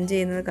ചലഞ്ച്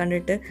ചെയ്യുന്നത്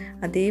കണ്ടിട്ട്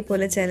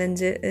അതേപോലെ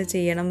ചലഞ്ച്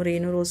ചെയ്യണം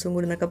റീനു റോസും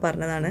കൂടി എന്നൊക്കെ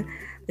പറഞ്ഞതാണ്.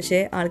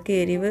 പക്ഷേ ആൾക്ക്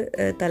എരിവ്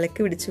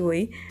തലയ്ക്ക് പിടിച്ചു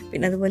പോയി.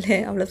 പിന്നെ അതുപോലെ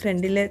അവളെ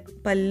ഫ്രണ്ടിലെ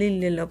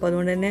പല്ലില്ലല്ലോ, അപ്പോൾ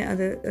അതുകൊണ്ട് തന്നെ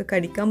അത്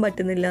കടിക്കാൻ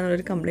പറ്റുന്നില്ല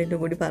എന്നുള്ളൊരു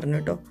കംപ്ലയിൻറ്റും കൂടി പറഞ്ഞു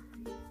കേട്ടോ.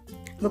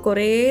 അപ്പോൾ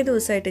കുറേ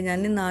ദിവസമായിട്ട്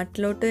ഞാൻ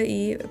നാട്ടിലോട്ട് ഈ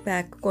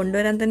പാക്ക്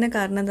കൊണ്ടുവരാൻ തന്നെ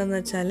കാരണം എന്താണെന്ന്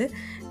വെച്ചാൽ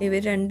ഇവർ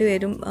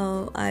രണ്ടുപേരും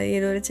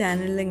ഏതൊരു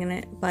ചാനലിൽ ഇങ്ങനെ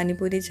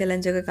പാനിപൂരി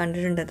ചലഞ്ചൊക്കെ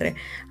കണ്ടിട്ടുണ്ട് അത്രേ.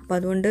 അപ്പോൾ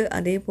അതുകൊണ്ട്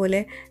അതേപോലെ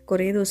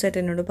കുറേ ദിവസമായിട്ട്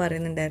എന്നോട്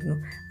പറയുന്നുണ്ടായിരുന്നു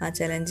ആ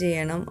ചലഞ്ച്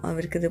ചെയ്യണം,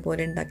 അവർക്ക്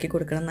ഇതുപോലെ ഉണ്ടാക്കി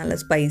കൊടുക്കണം, നല്ല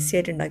സ്പൈസി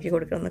ആയിട്ട് ഉണ്ടാക്കി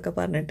കൊടുക്കണം എന്നൊക്കെ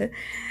പറഞ്ഞിട്ട്.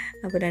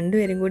 അപ്പോൾ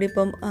രണ്ടുപേരും കൂടി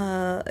ഇപ്പം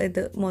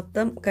ഇത്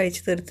മൊത്തം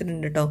കഴിച്ച്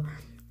തീർത്തിട്ടുണ്ട് കേട്ടോ.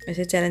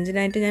 പക്ഷേ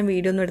ചലഞ്ചിനായിട്ട് ഞാൻ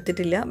വീഡിയോ ഒന്നും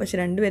എടുത്തിട്ടില്ല. പക്ഷേ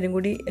രണ്ടുപേരും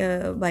കൂടി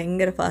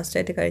ഭയങ്കര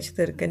ഫാസ്റ്റായിട്ട് കഴിച്ച്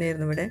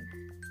തീർക്കാനായിരുന്നു ഇവിടെ.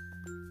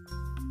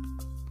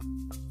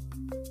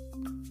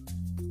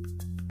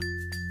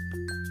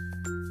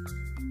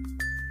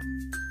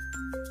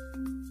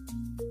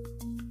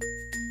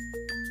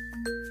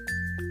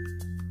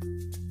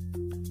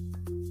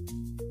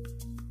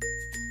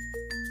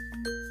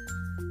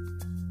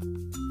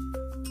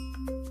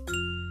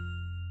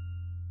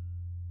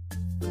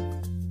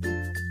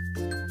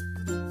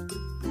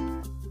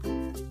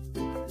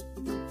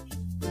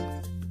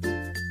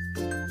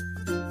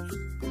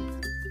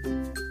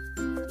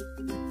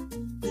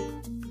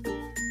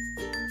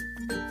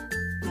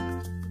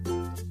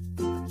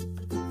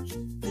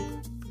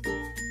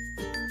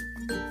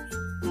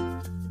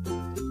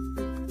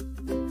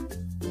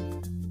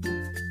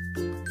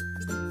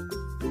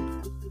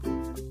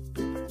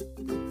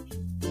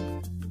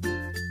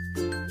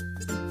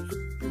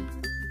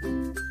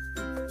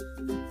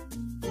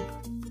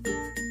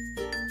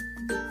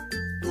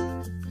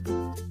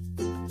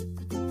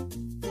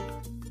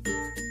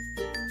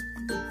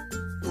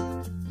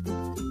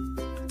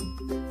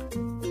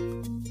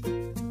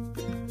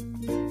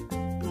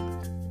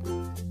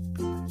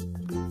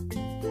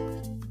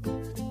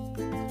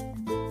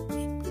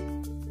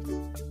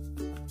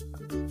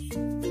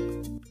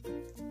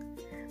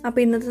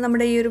 അപ്പോൾ ഇന്നത്തെ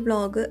നമ്മുടെ ഈ ഒരു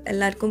വ്ളോഗ്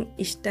എല്ലാവർക്കും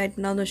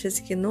ഇഷ്ടമായിട്ടുണ്ടാവുമെന്ന്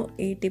വിശ്വസിക്കുന്നു.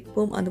 ഈ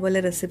ടിപ്പും അതുപോലെ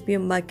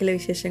റെസിപ്പിയും ബാക്കിയുള്ള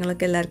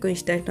വിശേഷങ്ങളൊക്കെ എല്ലാവർക്കും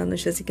ഇഷ്ടമായിട്ടുണ്ടാവുമെന്ന്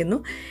വിശ്വസിക്കുന്നു.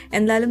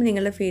 എന്തായാലും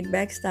നിങ്ങളുടെ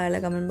ഫീഡ്ബാക്ക്സ് താഴെ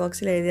കമൻറ്റ്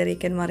ബോക്സിൽ എഴുതി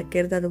അറിയിക്കാൻ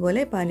മറക്കരുത്.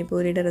 അതുപോലെ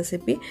പാനിപൂരിയുടെ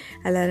റെസിപ്പി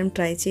എല്ലാവരും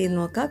ട്രൈ ചെയ്ത്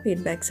നോക്കുക,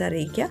 ഫീഡ്ബാക്ക്സ്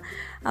അറിയിക്കുക.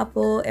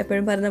 അപ്പോൾ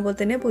എപ്പോഴും പറഞ്ഞ പോലെ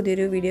തന്നെ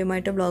പുതിയൊരു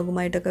വീഡിയോയുമായിട്ടോ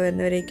വ്ളോഗുമായിട്ടൊക്കെ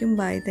വരുന്നവരേക്കും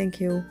ബൈ. Thank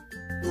you.